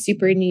is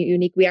super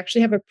unique. We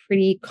actually have a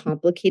pretty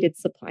complicated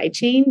supply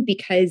chain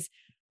because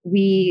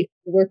we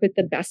work with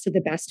the best of the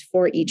best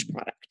for each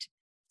product.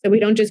 So we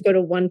don't just go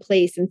to one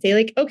place and say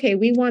like, okay,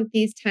 we want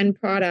these 10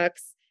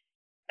 products.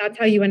 That's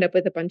how you end up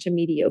with a bunch of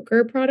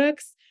mediocre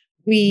products.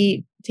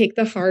 We take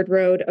the hard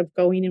road of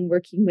going and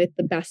working with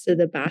the best of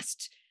the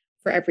best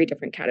for every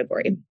different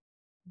category.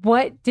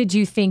 What did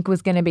you think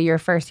was going to be your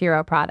first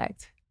hero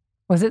product?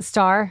 Was it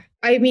Star?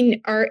 I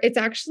mean, it's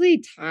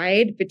actually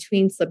tied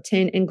between Slip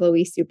Tint and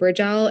Glowy Super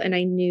Gel. And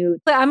I knew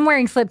I'm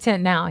wearing Slip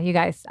Tint now, you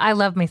guys. I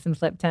love me some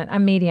Slip Tint.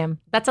 I'm medium.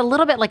 That's a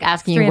little bit like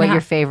asking you what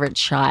your favorite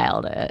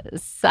child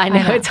is. I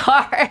know. It's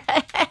hard.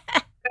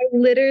 I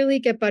literally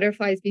get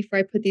butterflies before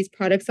I put these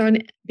products on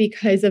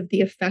because of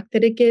the effect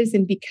that it gives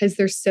and because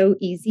they're so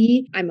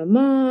easy. I'm a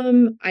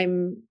mom.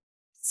 I'm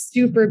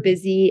super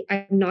busy.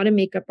 I'm not a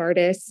makeup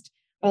artist.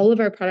 All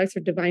of our products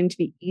are designed to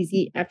be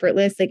easy,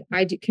 effortless. Like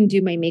can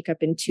do my makeup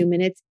in 2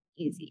 minutes,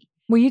 easy.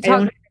 Will you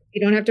talk?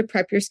 You don't have to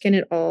prep your skin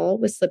at all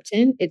with Slip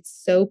Tint. It's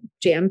so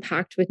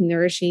jam-packed with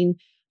nourishing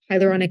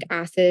hyaluronic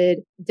acid,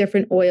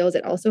 different oils.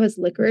 It also has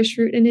licorice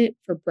root in it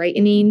for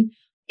brightening.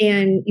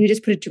 And you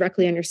just put it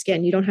directly on your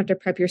skin. You don't have to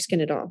prep your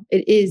skin at all.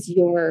 It is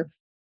your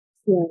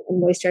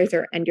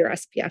moisturizer and your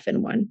SPF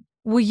in one.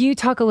 Will you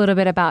talk a little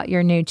bit about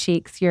your new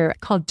cheeks? You're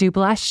called Dew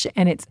Blush,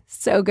 and it's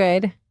so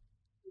good.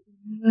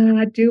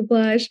 Dew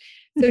Blush.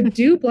 So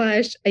Dew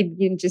Blush,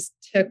 just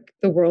took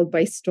the world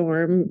by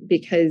storm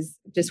because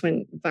it just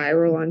went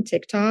viral on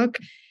TikTok.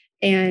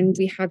 And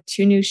we have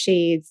 2 new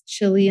shades,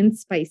 chili and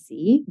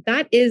spicy.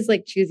 That is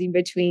like choosing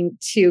between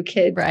 2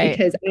 kids, right?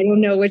 Because I don't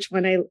know which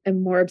one I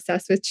am more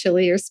obsessed with,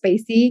 chili or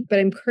spicy. But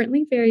I'm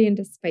currently very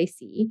into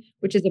spicy,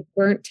 which is a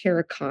burnt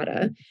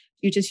terracotta.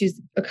 You just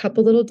use a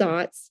couple little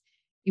dots,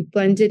 you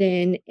blend it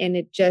in, and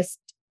it just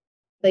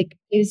like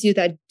gives you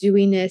that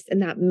dewiness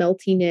and that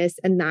meltiness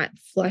and that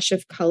flush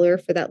of color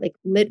for that like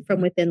lit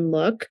from within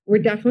look. We're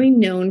definitely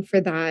known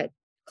for that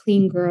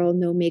clean girl,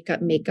 no makeup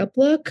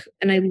look.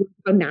 And I love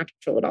how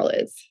natural it all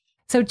is.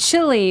 So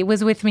Chili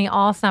was with me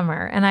all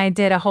summer and I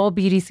did a whole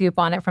beauty scoop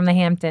on it from the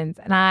Hamptons.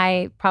 And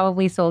I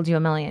probably sold you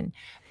 $1 million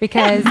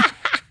because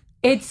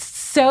it's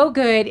so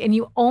good. And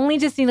you only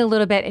just need a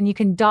little bit, and you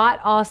can dot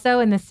also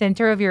in the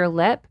center of your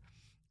lip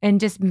and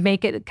just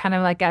make it kind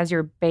of like as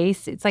your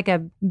base. It's like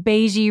a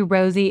beigey,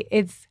 rosy.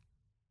 It's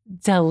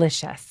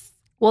delicious.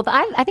 Well,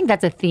 I think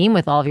that's a theme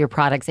with all of your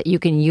products, that you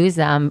can use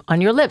them on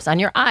your lips, on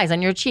your eyes,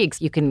 on your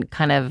cheeks. You can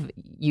kind of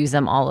use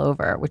them all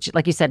over, which,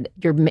 like you said,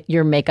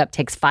 your makeup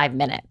takes 5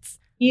 minutes.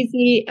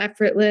 Easy,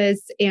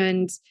 effortless,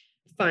 and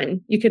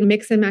fun. You can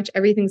mix and match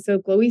everything. So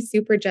Glowy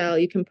Super Gel,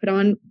 you can put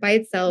on by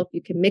itself.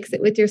 You can mix it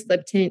with your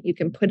Slip Tint. You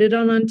can put it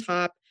on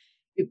top.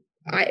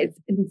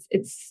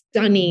 It's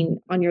stunning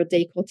on your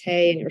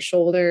décolleté and your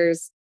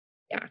shoulders.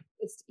 Yeah,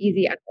 it's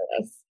easy,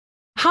 effortless.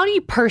 How do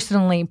you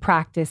personally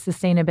practice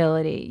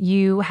sustainability?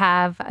 You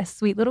have a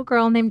sweet little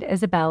girl named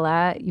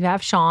Isabella. You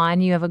have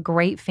Sean. You have a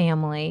great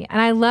family.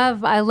 And I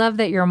love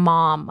that your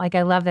mom, like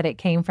I love that it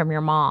came from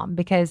your mom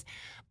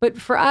but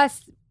for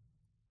us,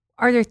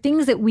 are there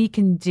things that we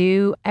can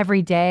do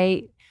every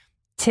day,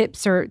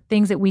 tips or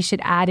things that we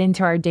should add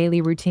into our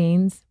daily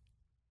routines?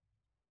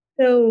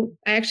 So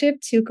I actually have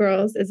 2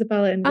 girls,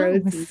 Isabella and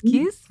Rosie. Oh,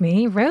 excuse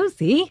me,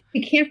 Rosie.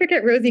 We can't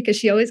forget Rosie because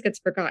she always gets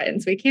forgotten,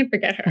 so we can't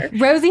forget her.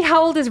 Rosie,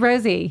 how old is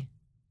Rosie?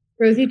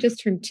 Rosie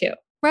just turned 2.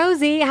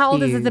 Rosie, how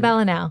old is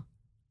Isabella now?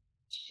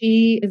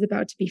 She is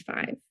about to be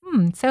 5.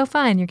 So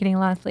fun. You're getting a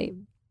lot of sleep.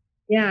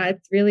 Yeah,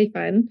 it's really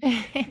fun.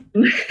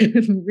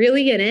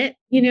 Really in it.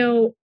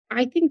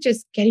 I think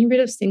just getting rid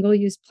of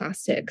single-use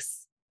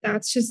plastics,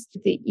 that's just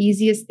the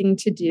easiest thing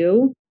to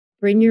do.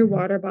 Bring your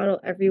water bottle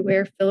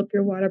everywhere. Fill up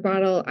your water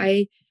bottle.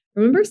 I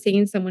remember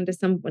saying something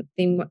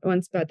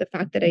once about the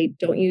fact that I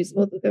don't use,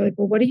 they're like,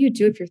 well, what do you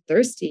do if you're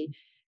thirsty?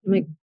 I'm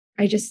like,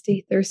 I just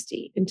stay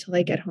thirsty until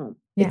I get home.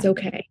 Yeah. It's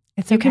okay.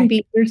 You can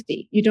be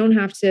thirsty. You don't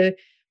have to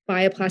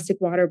buy a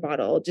plastic water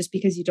bottle just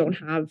because you don't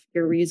have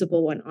your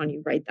reusable one on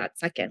you right that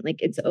second.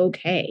 Like, it's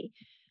okay.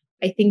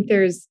 I think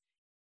there's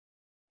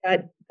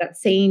that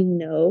saying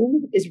no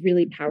is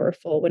really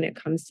powerful when it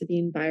comes to the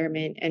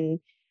environment. And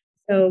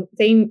so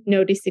saying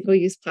no to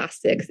single-use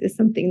plastics is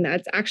something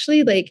that's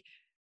actually like,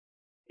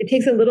 it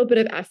takes a little bit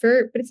of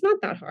effort, but it's not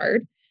that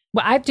hard.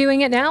 Well, I'm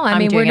doing it now. I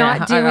mean, we're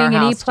not doing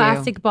any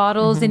plastic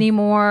bottles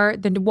anymore.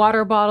 The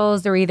water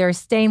bottles are either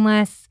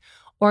stainless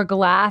or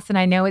glass. And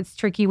I know it's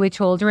tricky with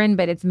children,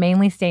 but it's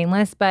mainly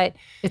stainless. But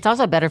it's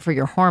also better for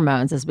your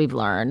hormones, as we've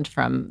learned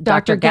from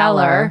Dr.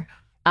 Geller.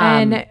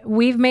 And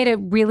we've made a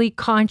really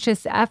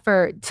conscious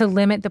effort to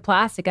limit the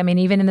plastic. I mean,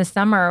 even in the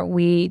summer,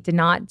 we did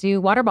not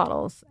do water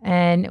bottles.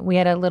 And we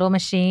had a little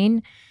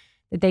machine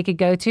that they could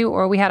go to,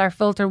 or we had our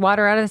filtered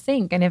water out of the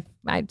sink. And if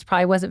it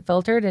probably wasn't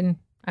filtered, and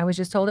I was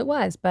just told it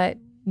was, but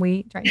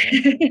we drank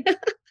it.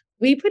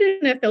 We put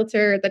in a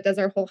filter that does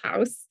our whole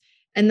house.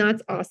 And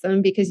that's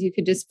awesome because you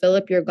could just fill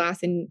up your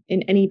glass in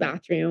any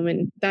bathroom.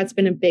 And that's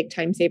been a big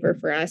time saver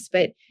for us.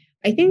 But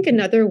I think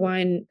another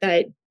one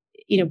that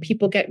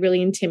people get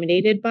really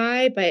intimidated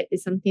by, but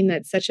is something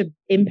that's such an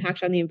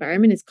impact on the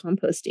environment is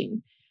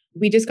composting.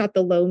 We just got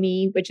the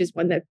Laney, which is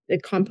one that the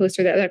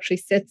composter that actually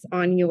sits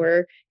on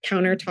your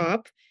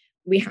countertop.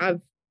 We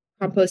have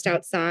compost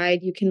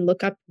outside. You can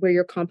look up where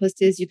your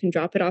compost is. You can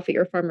drop it off at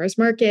your farmer's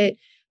market.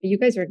 You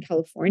guys are in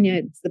California.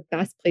 It's the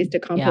best place to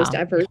compost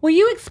ever. Will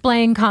you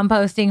explain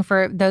composting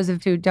for those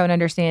of you who don't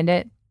understand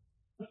it?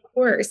 Of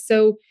course.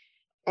 So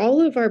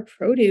all of our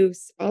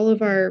produce, all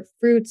of our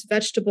fruits,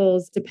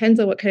 vegetables, depends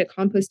on what kind of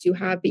compost you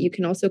have, but you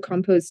can also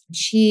compost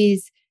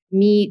cheese,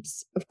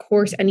 meats, of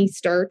course, any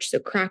starch, so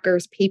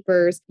crackers,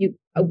 papers.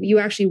 You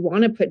actually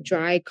want to put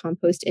dry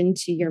compost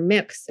into your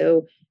mix.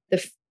 So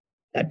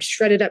that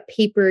shredded up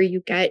paper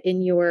you get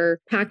in your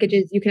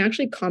packages, you can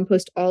actually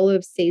compost all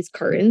of Saie's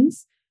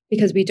cartons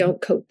because we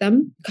don't coat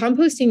them.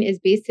 Composting is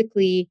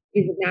basically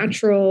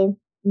natural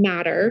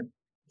matter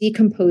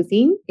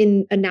decomposing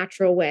in a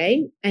natural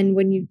way. And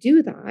when you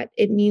do that,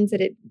 it means that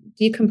it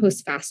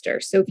decomposes faster.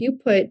 So if you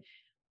put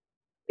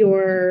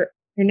your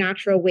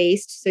natural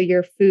waste, so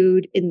your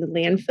food, in the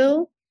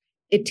landfill,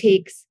 it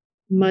takes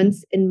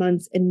months and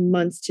months and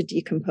months to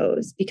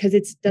decompose because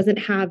it doesn't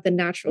have the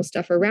natural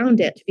stuff around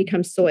it to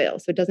become soil.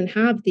 So it doesn't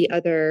have the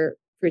other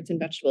fruits and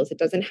vegetables. It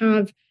doesn't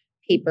have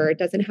paper. It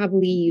doesn't have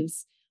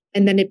leaves.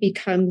 And then it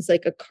becomes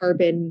like a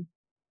carbon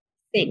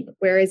sink.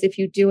 Whereas if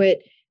you do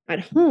it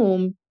at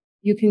home,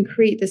 you can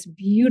create this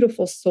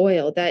beautiful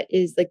soil that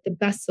is like the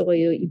best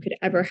soil you could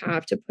ever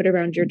have to put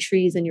around your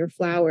trees and your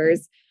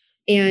flowers.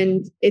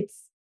 And it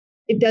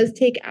does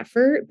take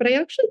effort, but I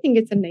actually think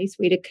it's a nice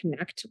way to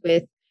connect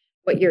with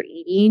what you're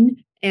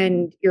eating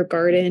and your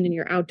garden and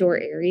your outdoor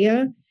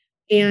area.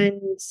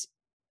 And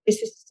it's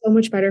just so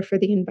much better for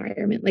the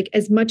environment. Like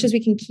as much as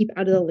we can keep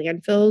out of the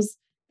landfills,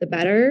 the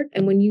better.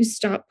 And when you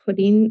stop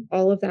putting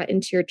all of that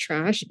into your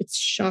trash, it's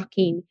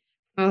shocking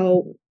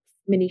how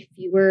many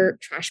fewer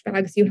trash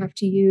bags you have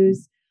to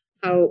use,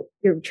 how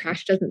your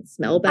trash doesn't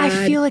smell bad.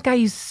 I feel like I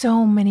use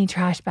so many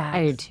trash bags.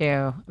 I do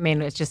too. I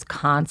mean, it's just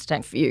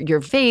constant.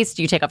 Your face,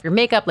 do you take off your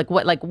makeup?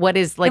 What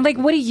is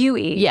and what do you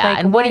eat? Yeah. Like,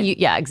 and what do you,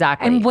 yeah,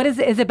 exactly. And what is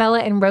Isabella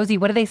and Rosie,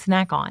 what do they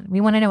snack on?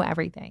 We want to know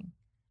everything.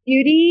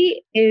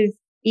 Beauty is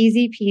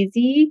easy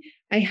peasy.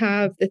 I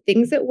have the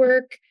things at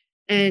work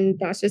and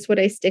that's just what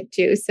I stick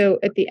to. So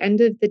at the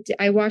end of the day,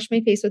 I wash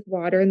my face with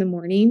water in the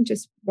morning,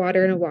 just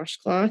water and a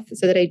washcloth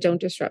so that I don't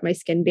disrupt my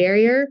skin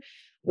barrier,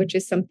 which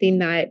is something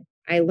that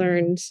I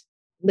learned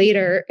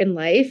later in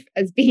life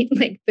as being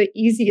like the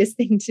easiest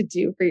thing to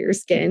do for your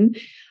skin.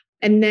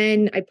 And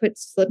then I put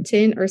slip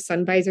tint or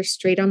sun visor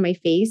straight on my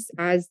face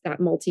as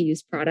that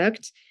multi-use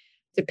product.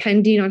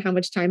 Depending on how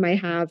much time I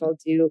have, I'll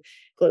do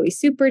Glowy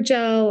Super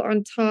Gel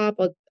on top.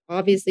 I'll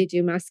obviously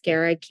do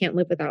mascara. I can't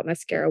live without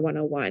mascara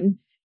 101.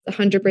 It's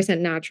 100%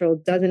 natural,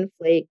 doesn't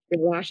flake.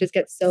 Your lashes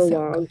get so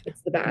long. Good.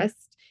 It's the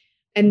best.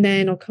 And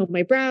then I'll comb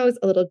my brows,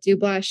 a little dew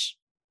blush,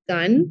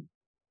 done.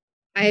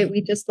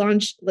 We just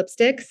launched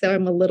lipstick, so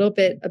I'm a little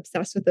bit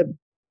obsessed with the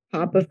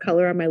pop of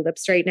color on my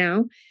lips right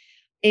now.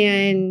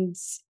 And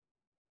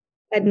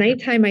at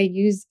nighttime, I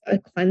use a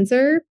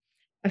cleanser,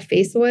 a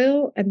face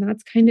oil, and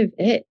that's kind of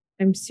it.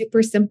 I'm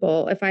super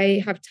simple. If I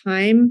have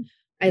time,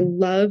 I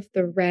love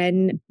the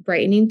Ren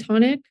brightening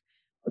tonic.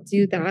 I'll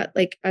do that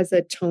like as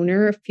a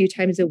toner a few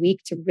times a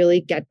week to really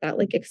get that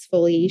like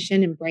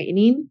exfoliation and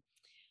brightening.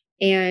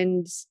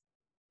 And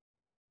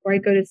before I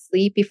go to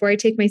sleep, before I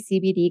take my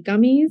CBD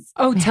gummies.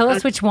 Oh, tell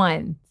us which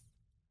one.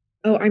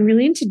 Oh, I'm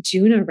really into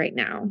Juna right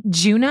now.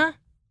 Juna?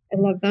 I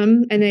love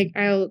them. And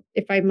I'll,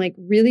 if I'm like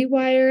really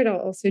wired, I'll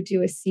also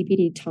do a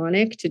CBD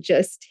tonic to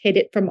just hit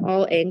it from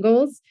all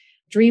angles.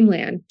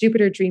 Dreamland,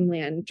 Jupiter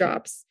Dreamland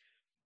drops.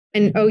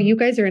 And oh, you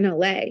guys are in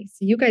LA. So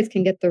you guys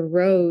can get the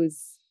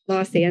Rose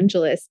Los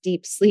Angeles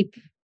deep sleep.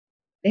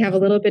 They have a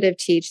little bit of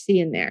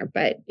THC in there,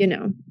 but you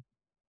know.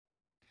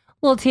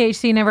 Little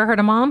THC never hurt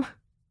a mom?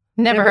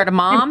 Never hurt a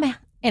mom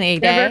any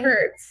day. Never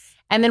hurts.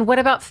 And then what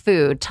about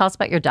food? Tell us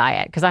about your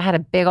diet. Because I had a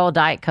big old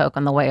Diet Coke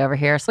on the way over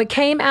here. So it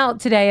came out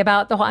today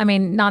about the whole, I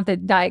mean, not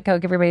that Diet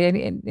Coke,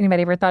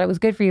 anybody ever thought it was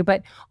good for you,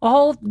 but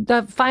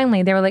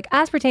finally they were like,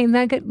 aspartame's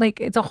not good. Like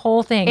it's a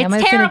whole thing.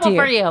 It's terrible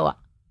for you.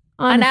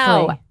 Honestly.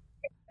 I know.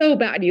 So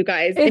bad, you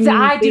guys.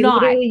 I do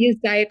not. Literally use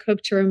Diet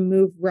Coke to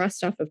remove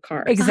rust off of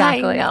cars.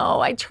 Exactly. I know.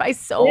 I try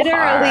so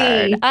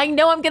hard. I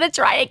know I'm gonna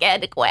try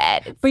again to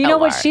quit. It's but you so know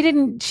what? hard. She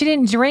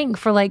didn't drink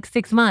for like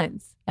 6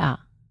 months. Yeah.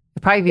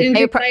 It'd probably be Didn't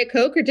drink Diet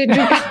Coke or didn't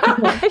drink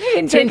alcohol?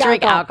 didn't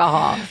drink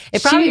alcohol.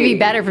 It'd probably be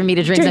better for me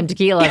to drink some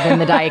tequila than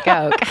the Diet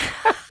Coke.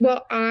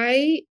 Well,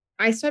 I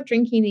stopped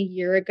drinking a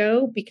year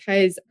ago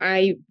because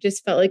I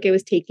just felt like it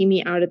was taking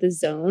me out of the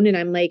zone, and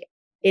I'm like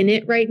in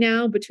it right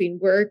now between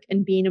work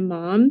and being a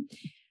mom.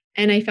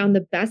 And I found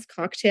the best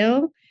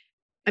cocktail.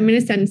 I'm going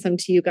to send some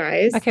to you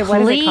guys. Okay,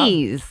 what is it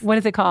called? What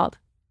is it called?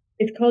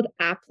 It's called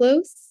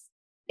Aplos,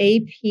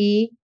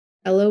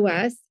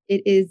 APLOS.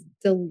 It is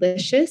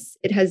delicious.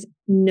 It has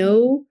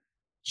no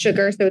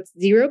sugar, so it's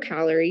 0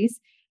 calories.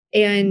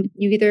 And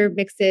you either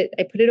mix it,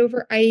 I put it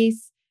over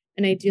ice,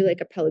 and I do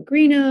like a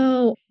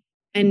Pellegrino,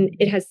 and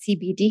it has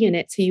CBD in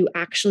it. So you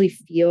actually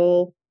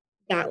feel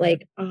that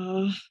like,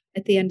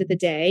 at the end of the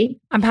day.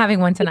 I'm having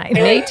one tonight.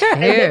 Me too.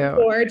 I look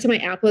forward to my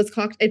Aplos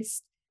cocktail.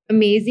 It's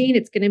amazing.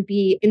 It's going to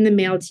be in the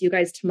mail to you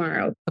guys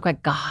tomorrow. Oh my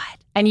God.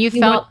 And you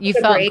felt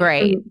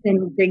great.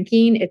 From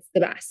drinking, it's the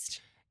best.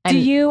 Are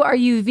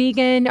you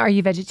vegan? Are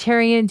you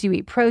vegetarian? Do you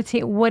eat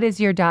protein? What is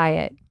your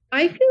diet?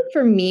 I feel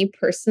for me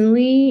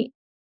personally,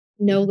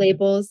 no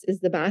labels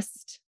is the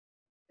best.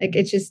 Like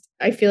it's just,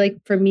 I feel like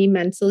for me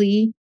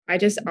mentally, I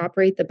just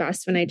operate the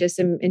best when I just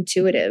am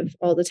intuitive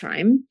all the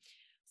time.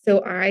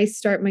 So I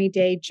start my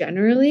day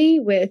generally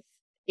with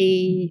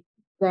a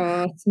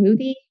raw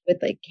smoothie with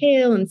like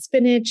kale and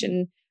spinach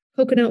and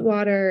coconut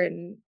water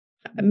and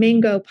a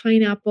mango,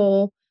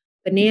 pineapple,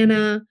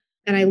 banana.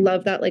 And I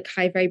love that like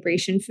high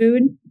vibration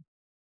food.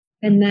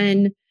 And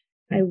then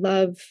I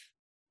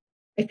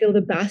feel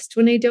the best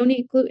when I don't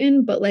eat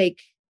gluten, but like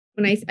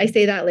when I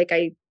say that, like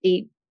I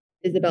ate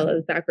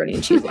Isabella's macaroni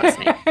and cheese last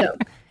night. So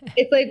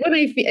it's like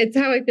it's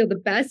how I feel the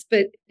best,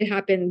 but it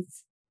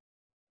happens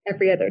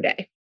every other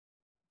day.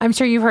 I'm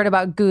sure you've heard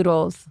about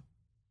goodles. Do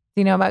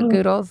you know about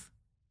goodles?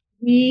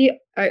 We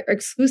are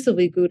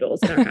exclusively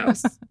goodles in our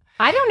house.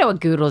 I don't know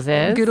what goodles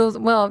is. Goodles,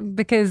 well,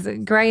 because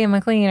Gray and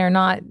McLean are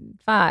not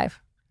 5.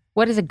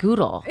 What is a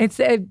goodle? It's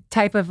a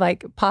type of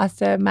like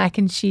pasta, mac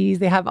and cheese.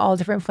 They have all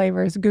different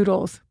flavors.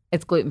 Goodles.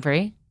 It's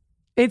gluten-free?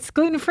 It's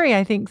gluten-free,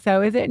 I think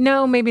so. Is it?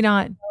 No, maybe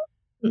not.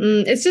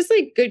 It's just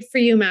like good for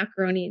you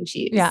macaroni and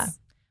cheese. Yeah.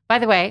 By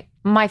the way,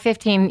 my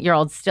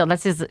 15-year-old still,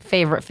 that's his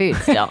favorite food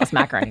still, is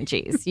macaroni and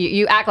cheese.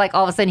 You act like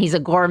all of a sudden he's a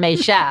gourmet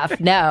chef.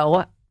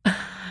 No.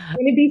 I'm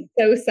going to be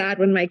so sad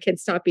when my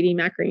kids stop eating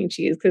macaroni and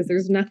cheese because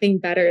there's nothing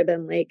better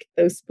than like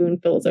those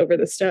spoonfuls over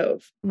the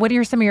stove. What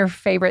are some of your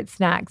favorite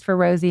snacks for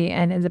Rosie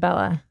and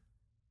Isabella?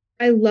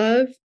 I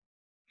love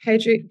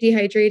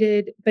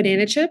dehydrated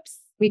banana chips.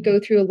 We go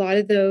through a lot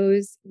of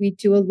those. We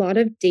do a lot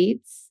of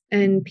dates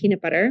and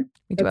peanut butter.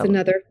 That's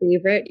another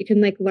favorite. You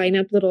can like line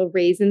up little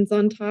raisins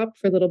on top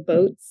for little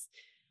boats.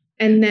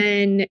 And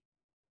then,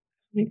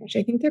 oh my gosh,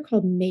 I think they're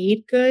called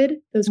Made Good.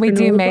 Those we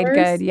do Made bars.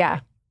 Good.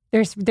 Yeah.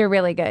 They're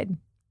really good.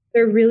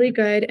 They're really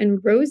good. And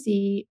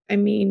Rosie, I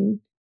mean,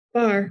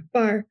 bar.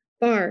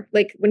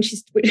 Like when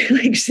she's like,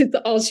 it's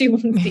all she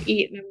wants to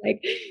eat. And I'm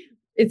like,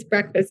 it's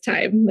breakfast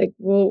time. Like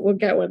we'll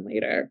get one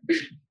later.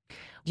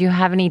 Do you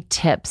have any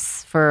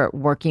tips for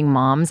working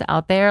moms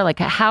out there? Like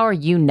how are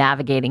you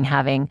navigating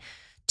having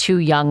 2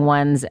 young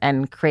ones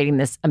and creating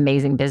this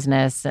amazing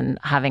business and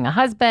having a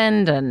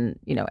husband and,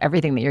 you know,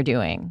 everything that you're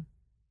doing?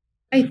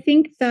 I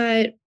think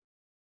that,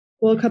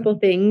 well, a couple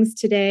things.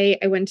 Today,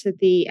 I went to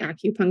the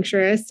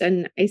acupuncturist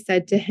and I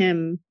said to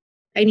him,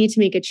 I need to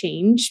make a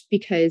change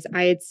because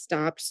I had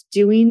stopped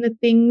doing the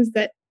things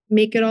that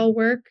make it all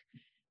work.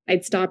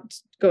 I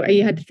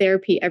had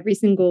therapy every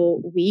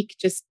single week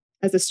just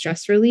as a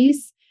stress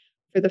release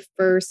for the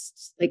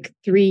first like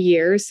 3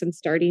 years since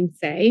starting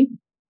Saie,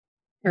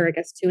 or I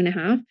guess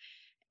 2.5.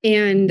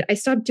 And I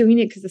stopped doing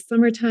it because the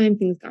summertime,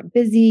 things got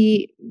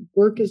busy.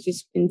 Work is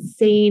just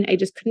insane. I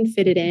just couldn't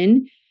fit it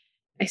in.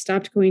 I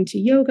stopped going to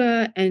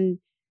yoga and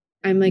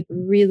I'm like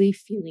really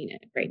feeling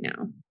it right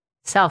now.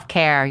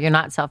 Self-care. You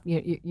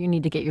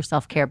need to get your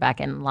self-care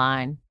back in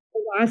line.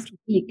 The last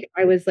week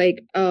I was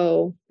like,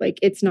 oh, like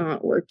it's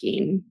not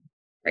working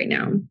right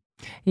now.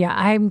 Yeah,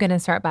 I'm going to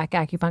start back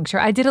acupuncture.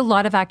 I did a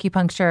lot of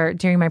acupuncture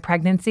during my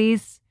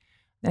pregnancies.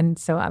 And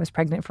so I was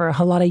pregnant for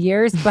a lot of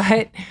years,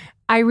 but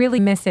I really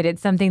miss it.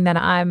 It's something that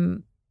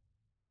I'm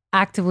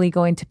actively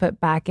going to put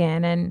back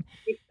in. And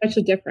it makes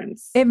such a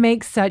difference. It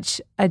makes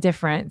such a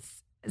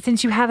difference.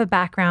 Since you have a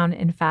background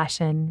in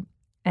fashion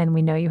and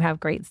we know you have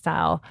great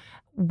style,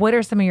 what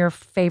are some of your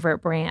favorite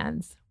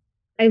brands?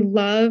 I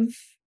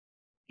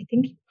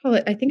think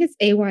it's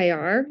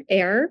AYR,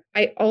 Air.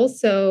 I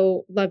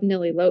also love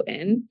Nilly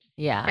Loughton.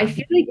 Yeah. I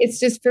feel like it's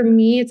just, for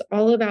me, it's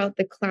all about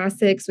the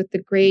classics with the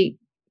great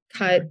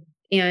cut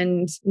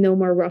and no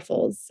more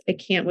ruffles. I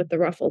can't with the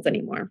ruffles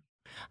anymore.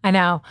 I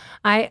know.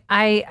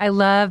 I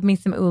love me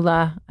some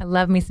Ula. I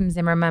love me some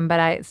Zimmerman,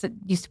 but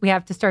we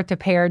have to start to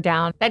pare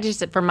down. That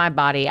just, for my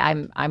body,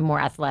 I'm more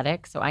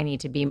athletic, so I need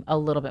to be a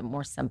little bit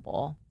more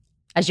simple.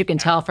 As you can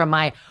tell from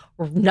my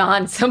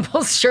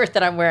non-simple shirt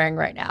that I'm wearing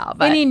right now.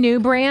 But Any new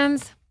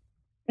brands?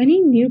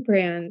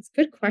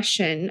 Good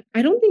question.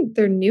 I don't think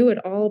they're new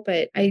at all,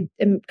 but I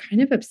am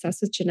kind of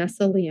obsessed with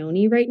Janessa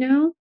Leone right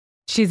now.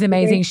 She's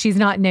amazing. Okay. She's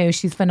not new.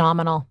 She's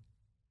phenomenal.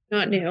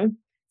 Not new.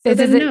 So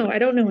no, I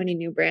don't know any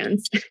new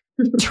brands.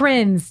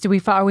 Trends.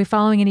 Are we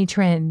following any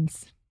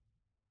trends?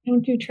 I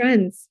don't do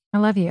trends. I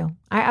love you.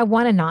 I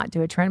want to not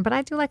do a trend, but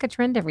I do like a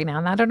trend every now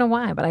and then. I don't know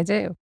why, but I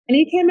do.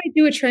 Anytime I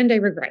do a trend, I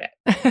regret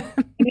it. I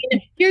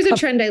mean, here's a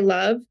trend I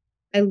love.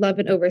 I love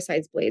an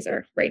oversized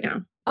blazer right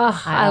now.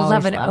 Oh, I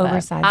love an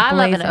oversized blazer. I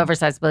love an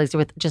oversized blazer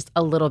with just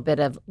a little bit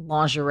of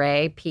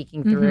lingerie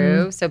peeking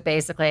through. Mm-hmm. So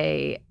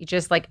basically,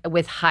 just like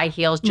with high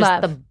heels,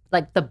 just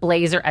the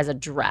blazer as a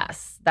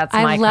dress. That's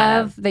my kind of. I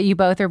love that you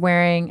both are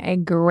wearing a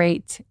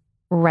great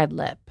red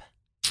lip.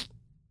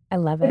 I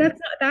love it.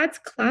 That's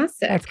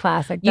classic. That's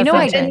classic. And you know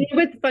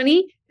what's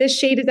funny? This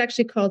shade is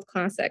actually called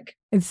classic.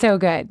 It's so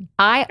good.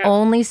 I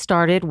only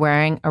started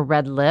wearing a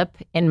red lip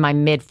in my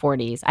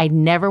mid-40s. I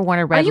never worn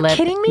a red lip. Are you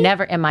kidding me?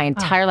 Never in my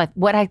entire life.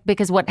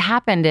 Because what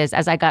happened is,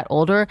 as I got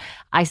older,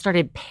 I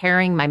started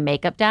paring my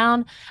makeup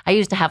down. I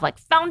used to have like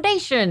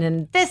foundation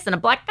and this and a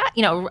black, blah,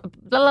 blah,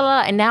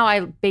 blah. And now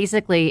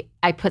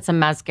I put some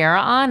mascara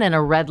on and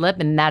a red lip,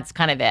 and that's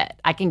kind of it.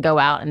 I can go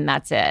out and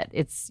that's it.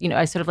 It's,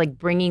 I sort of like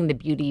bringing the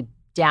beauty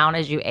down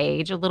as you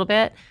age a little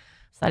bit.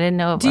 So I didn't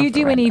know. Do you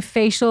do any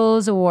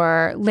facials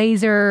or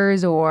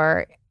lasers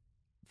or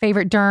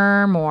favorite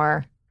derm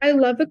or? I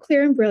love a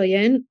Clear and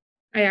Brilliant.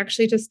 I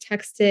actually just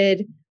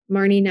texted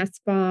Marnie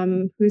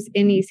Nussbaum, who's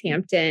in East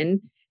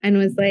Hampton, and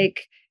was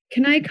like,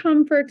 can I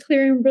come for a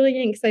Clear and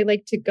Brilliant? Because I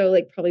like to go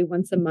like probably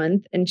once a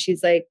month. And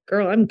she's like,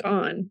 girl, I'm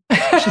gone.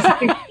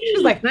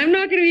 She's like, I'm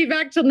not going to be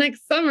back till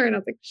next summer. And I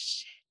was like,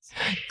 shit.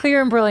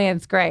 Clear and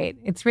Brilliant's great.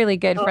 It's really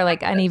good for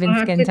like uneven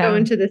skin tone. Go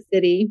into the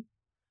city.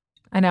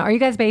 I know. Are you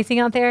guys basing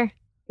out there?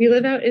 We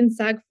live out in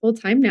SAG full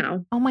time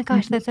now. Oh my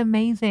gosh, that's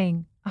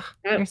amazing. Oh,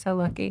 You're so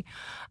lucky.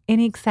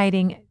 Any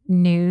exciting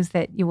news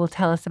that you will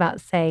tell us about,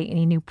 Saie?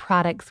 Any new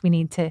products we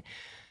need to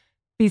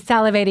be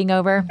salivating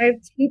over? I have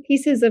 2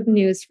 pieces of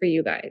news for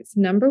you guys.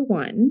 Number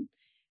 1,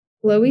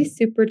 Glowy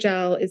Super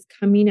Gel is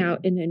coming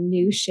out in a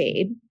new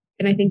shade.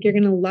 And I think you're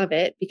going to love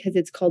it because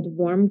it's called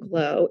Warm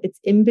Glow. It's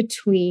in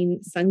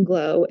between Sun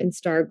Glow and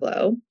Star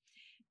Glow.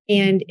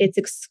 And it's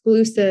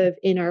exclusive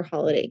in our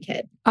holiday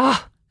kit.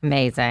 Oh,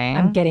 amazing.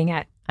 I'm getting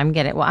it.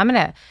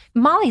 Well,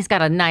 Molly's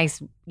got a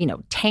nice,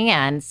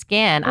 tan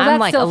skin. Well, I'm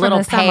like a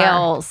little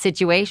pale summer.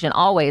 situation.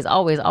 Always.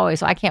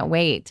 So I can't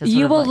wait to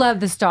You will love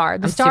the Star.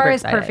 The Star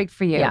is perfect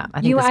for you. Yeah,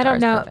 I think the Star I don't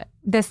is know. perfect.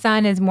 The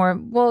Sun is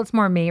it's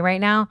more me right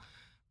now,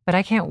 but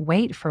I can't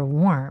wait for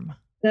Warm.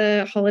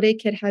 The holiday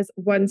kit has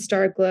 1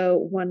 Star Glow,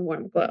 1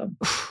 Warm Glow.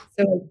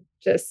 So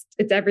it's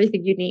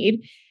everything you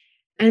need.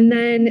 And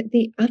then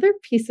the other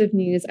piece of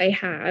news I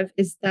have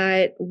is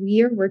that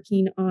we are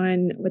working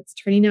on what's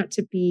turning out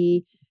to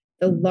be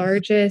the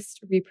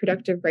largest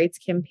reproductive rights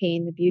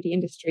campaign the beauty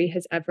industry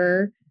has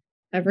ever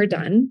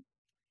done.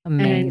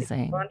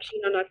 Amazing. And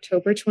launching on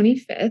October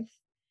 25th.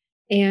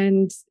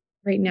 And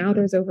right now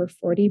there's over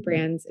 40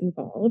 brands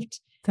involved.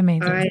 It's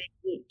amazing. I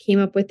came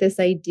up with this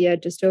idea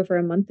just over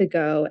a month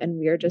ago, and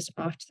we are just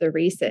off to the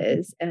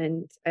races.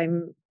 And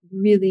I'm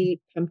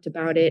really pumped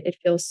about it. It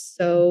feels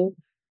so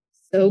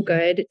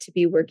good to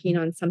be working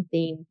on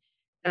something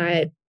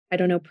that I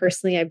don't know,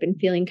 personally, I've been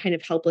feeling kind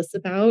of helpless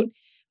about.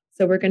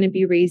 So we're going to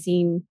be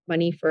raising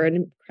money for an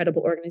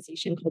incredible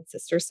organization called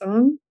Sister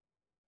Song,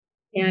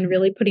 and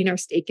really putting our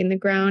stake in the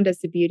ground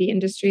as the beauty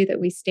industry that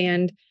we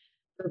stand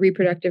for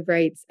reproductive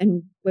rights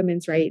and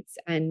women's rights.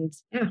 And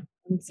yeah,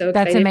 I'm so excited.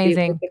 That's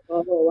amazing. To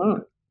follow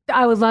along.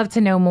 I would love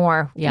to know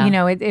more. Yeah.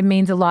 It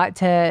means a lot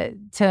to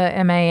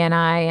MA and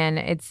I, and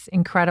it's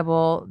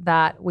incredible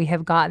that we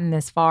have gotten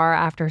this far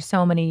after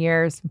so many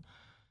years.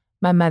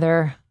 My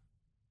mother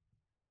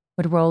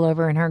would roll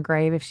over in her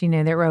grave if she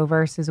knew that Roe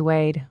versus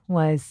Wade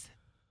was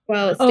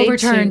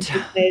overturned.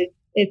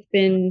 It's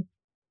been,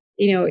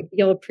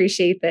 you'll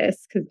appreciate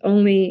this because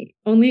only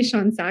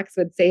Sean Sachs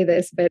would say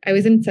this, but I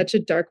was in such a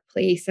dark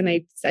place. And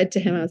I said to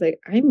him, I was like,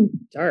 I'm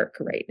dark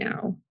right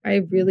now.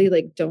 I really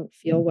don't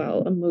feel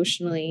well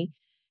emotionally.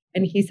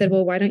 And he said,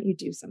 well, why don't you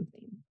do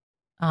something?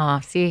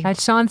 See.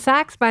 That's Sean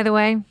Sachs, by the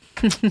way.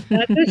 That's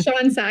a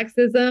Sean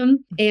Sachsism.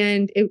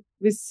 And it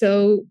was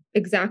so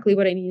exactly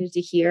what I needed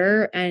to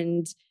hear.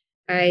 And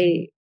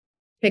I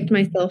picked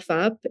myself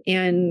up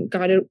and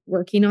got it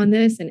working on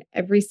this. And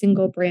every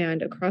single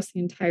brand across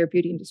the entire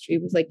beauty industry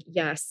was like,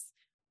 yes,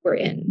 we're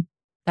in.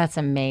 That's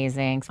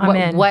amazing. So I'm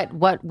in.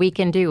 What we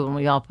can do when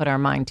we all put our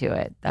mind to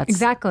it.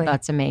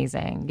 That's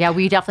amazing. Yeah,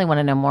 we definitely want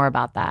to know more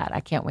about that. I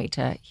can't wait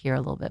to hear a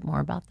little bit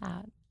more about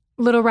that.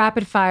 Little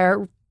rapid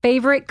fire.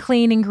 Favorite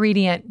clean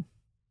ingredient?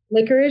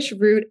 Licorice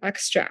root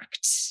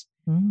extract.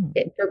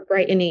 For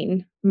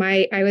brightening.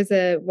 I was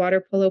a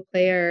water polo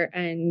player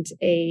and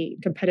a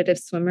competitive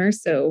swimmer,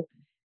 so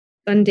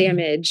sun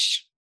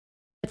damage.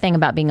 The thing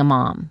about being a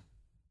mom.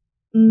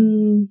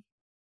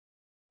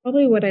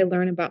 Probably what I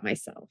learned about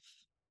myself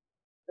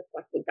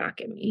reflected back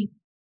at me.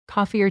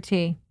 Coffee or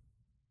tea?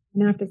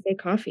 I'm gonna have to say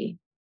coffee.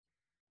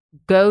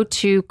 Go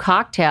to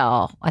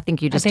cocktail. I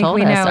think you just told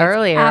we us know.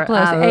 earlier.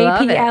 Aplos,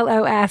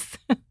 APLOS.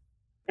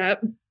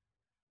 Yep.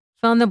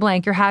 Fill in the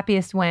blank. Your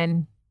happiest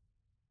when?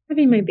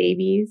 Having my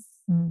babies.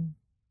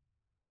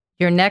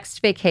 Your next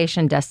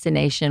vacation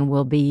destination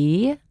will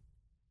be?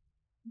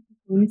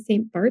 going to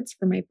St. Bart's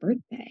for my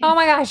birthday. Oh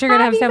my gosh, you're going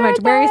to have so much.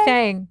 Where are you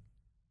staying?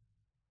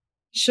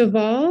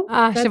 Cheval.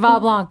 Cheval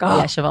Blanc. Oh.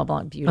 Yeah, Cheval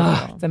Blanc. Beautiful.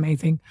 Oh, it's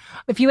amazing.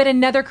 If you had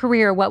another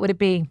career, what would it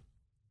be?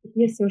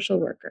 Be a social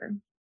worker.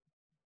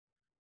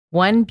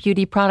 One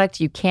beauty product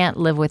you can't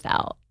live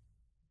without.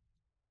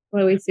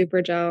 Glowy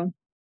Super Gel.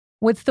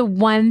 What's the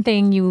one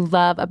thing you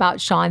love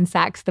about Sean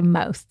Sachs the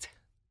most?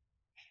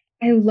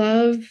 I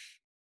love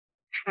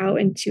how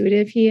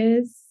intuitive he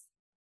is,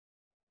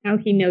 how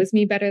he knows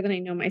me better than I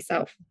know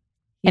myself.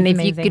 And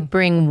if you could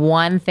bring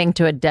one thing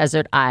to a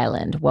desert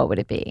island, what would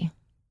it be?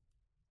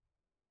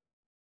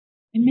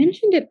 I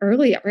mentioned it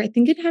earlier. I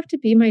think it'd have to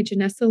be my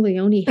Janessa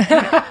Leone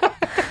hat.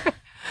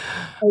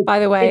 By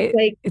the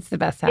way, it's the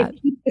best hat.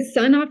 It keeps the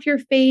sun off your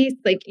face.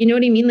 Like, you know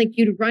what I mean? Like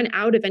you'd run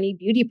out of any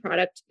beauty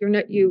product.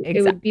 Exactly.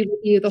 It would be with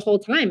you the whole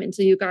time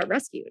until you got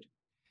rescued.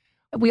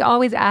 We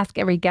always ask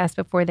every guest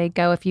before they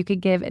go, if you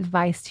could give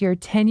advice to your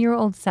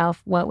 10-year-old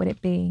self, what would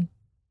it be?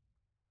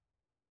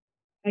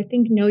 I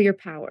think know your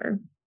power.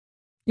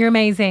 You're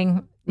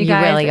amazing. You You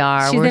guys, really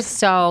are. she's We're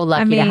so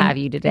lucky to have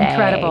you today.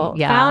 Incredible.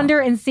 Yeah. Founder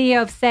and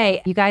CEO of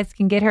Saie. You guys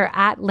can get her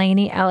at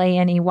Laney,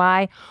 Laney,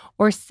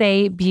 or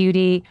Saie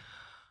Beauty.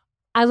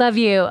 I love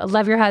you. I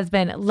love your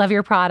husband. Love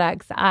your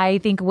products. I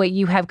think what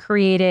you have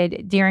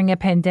created during a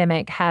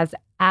pandemic has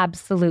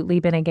absolutely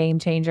been a game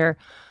changer.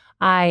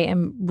 I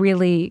am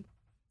really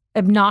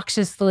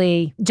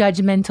obnoxiously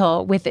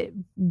judgmental with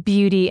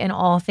beauty and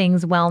all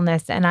things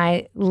wellness. And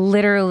I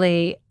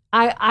literally,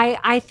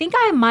 I think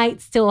I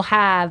might still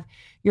have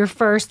your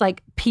first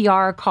like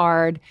PR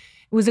card.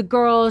 It was a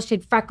girl, she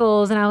had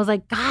freckles, and I was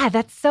like, God,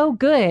 that's so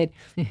good.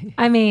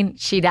 I mean,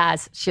 She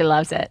does. She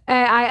loves it.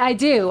 I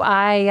do.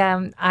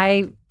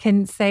 I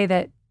can say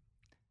that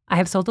I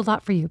have sold a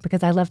lot for you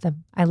because I love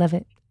them. I love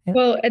it.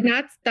 Well, and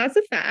that's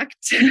a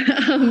fact.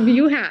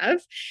 You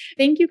have.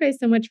 Thank you guys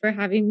so much for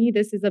having me.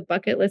 This is a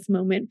bucket list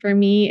moment for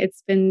me.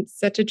 It's been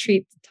such a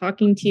treat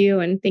talking to you,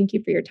 and thank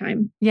you for your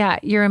time. Yeah,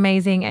 you're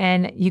amazing.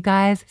 And you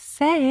guys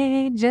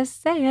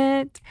just say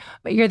it.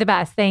 But you're the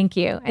best. Thank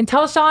you. And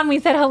tell Sean we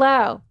said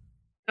hello.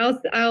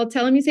 I'll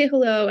tell him you say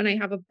hello, and I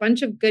have a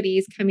bunch of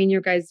goodies coming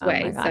your guys'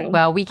 way. God. So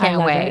Well, we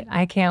can't wait.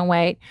 I can't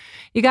wait.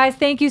 You guys,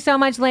 thank you so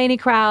much, Laney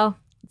Crowell.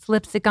 It's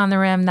Lipstick on the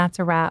Rim. That's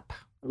a wrap.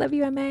 Love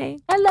you, MA.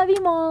 I love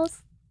you,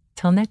 Moles.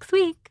 Till next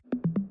week.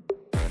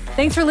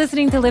 Thanks for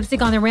listening to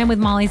Lipstick on the Rim with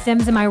Molly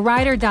Sims and my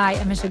ride or die,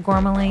 Amisha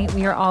Gormley.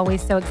 We are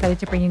always so excited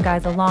to bring you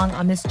guys along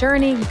on this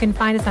journey. You can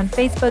find us on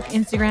Facebook,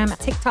 Instagram,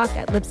 TikTok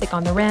at Lipstick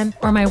on the Rim,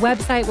 or my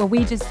website where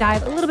we just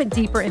dive a little bit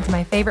deeper into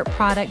my favorite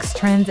products,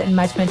 trends, and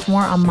much, much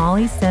more on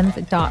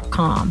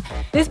mollysims.com.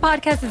 This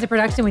podcast is a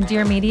production with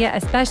Dear Media. A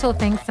special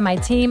thanks to my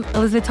team,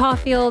 Elizabeth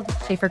Tawfield,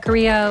 Schaefer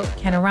Carrillo,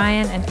 Kenna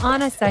Ryan, and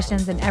Anna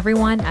Sessions, and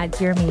everyone at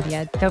Dear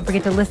Media. Don't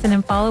forget to listen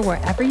and follow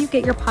wherever you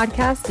get your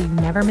podcasts so you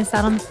never miss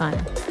out on the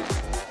fun.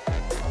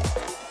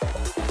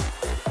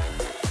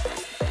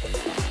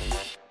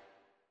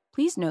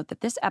 Please note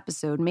that this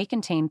episode may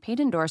contain paid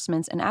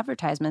endorsements and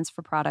advertisements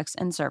for products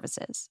and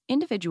services.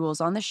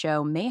 Individuals on the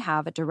show may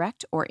have a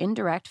direct or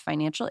indirect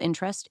financial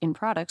interest in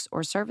products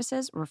or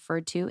services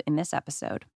referred to in this episode.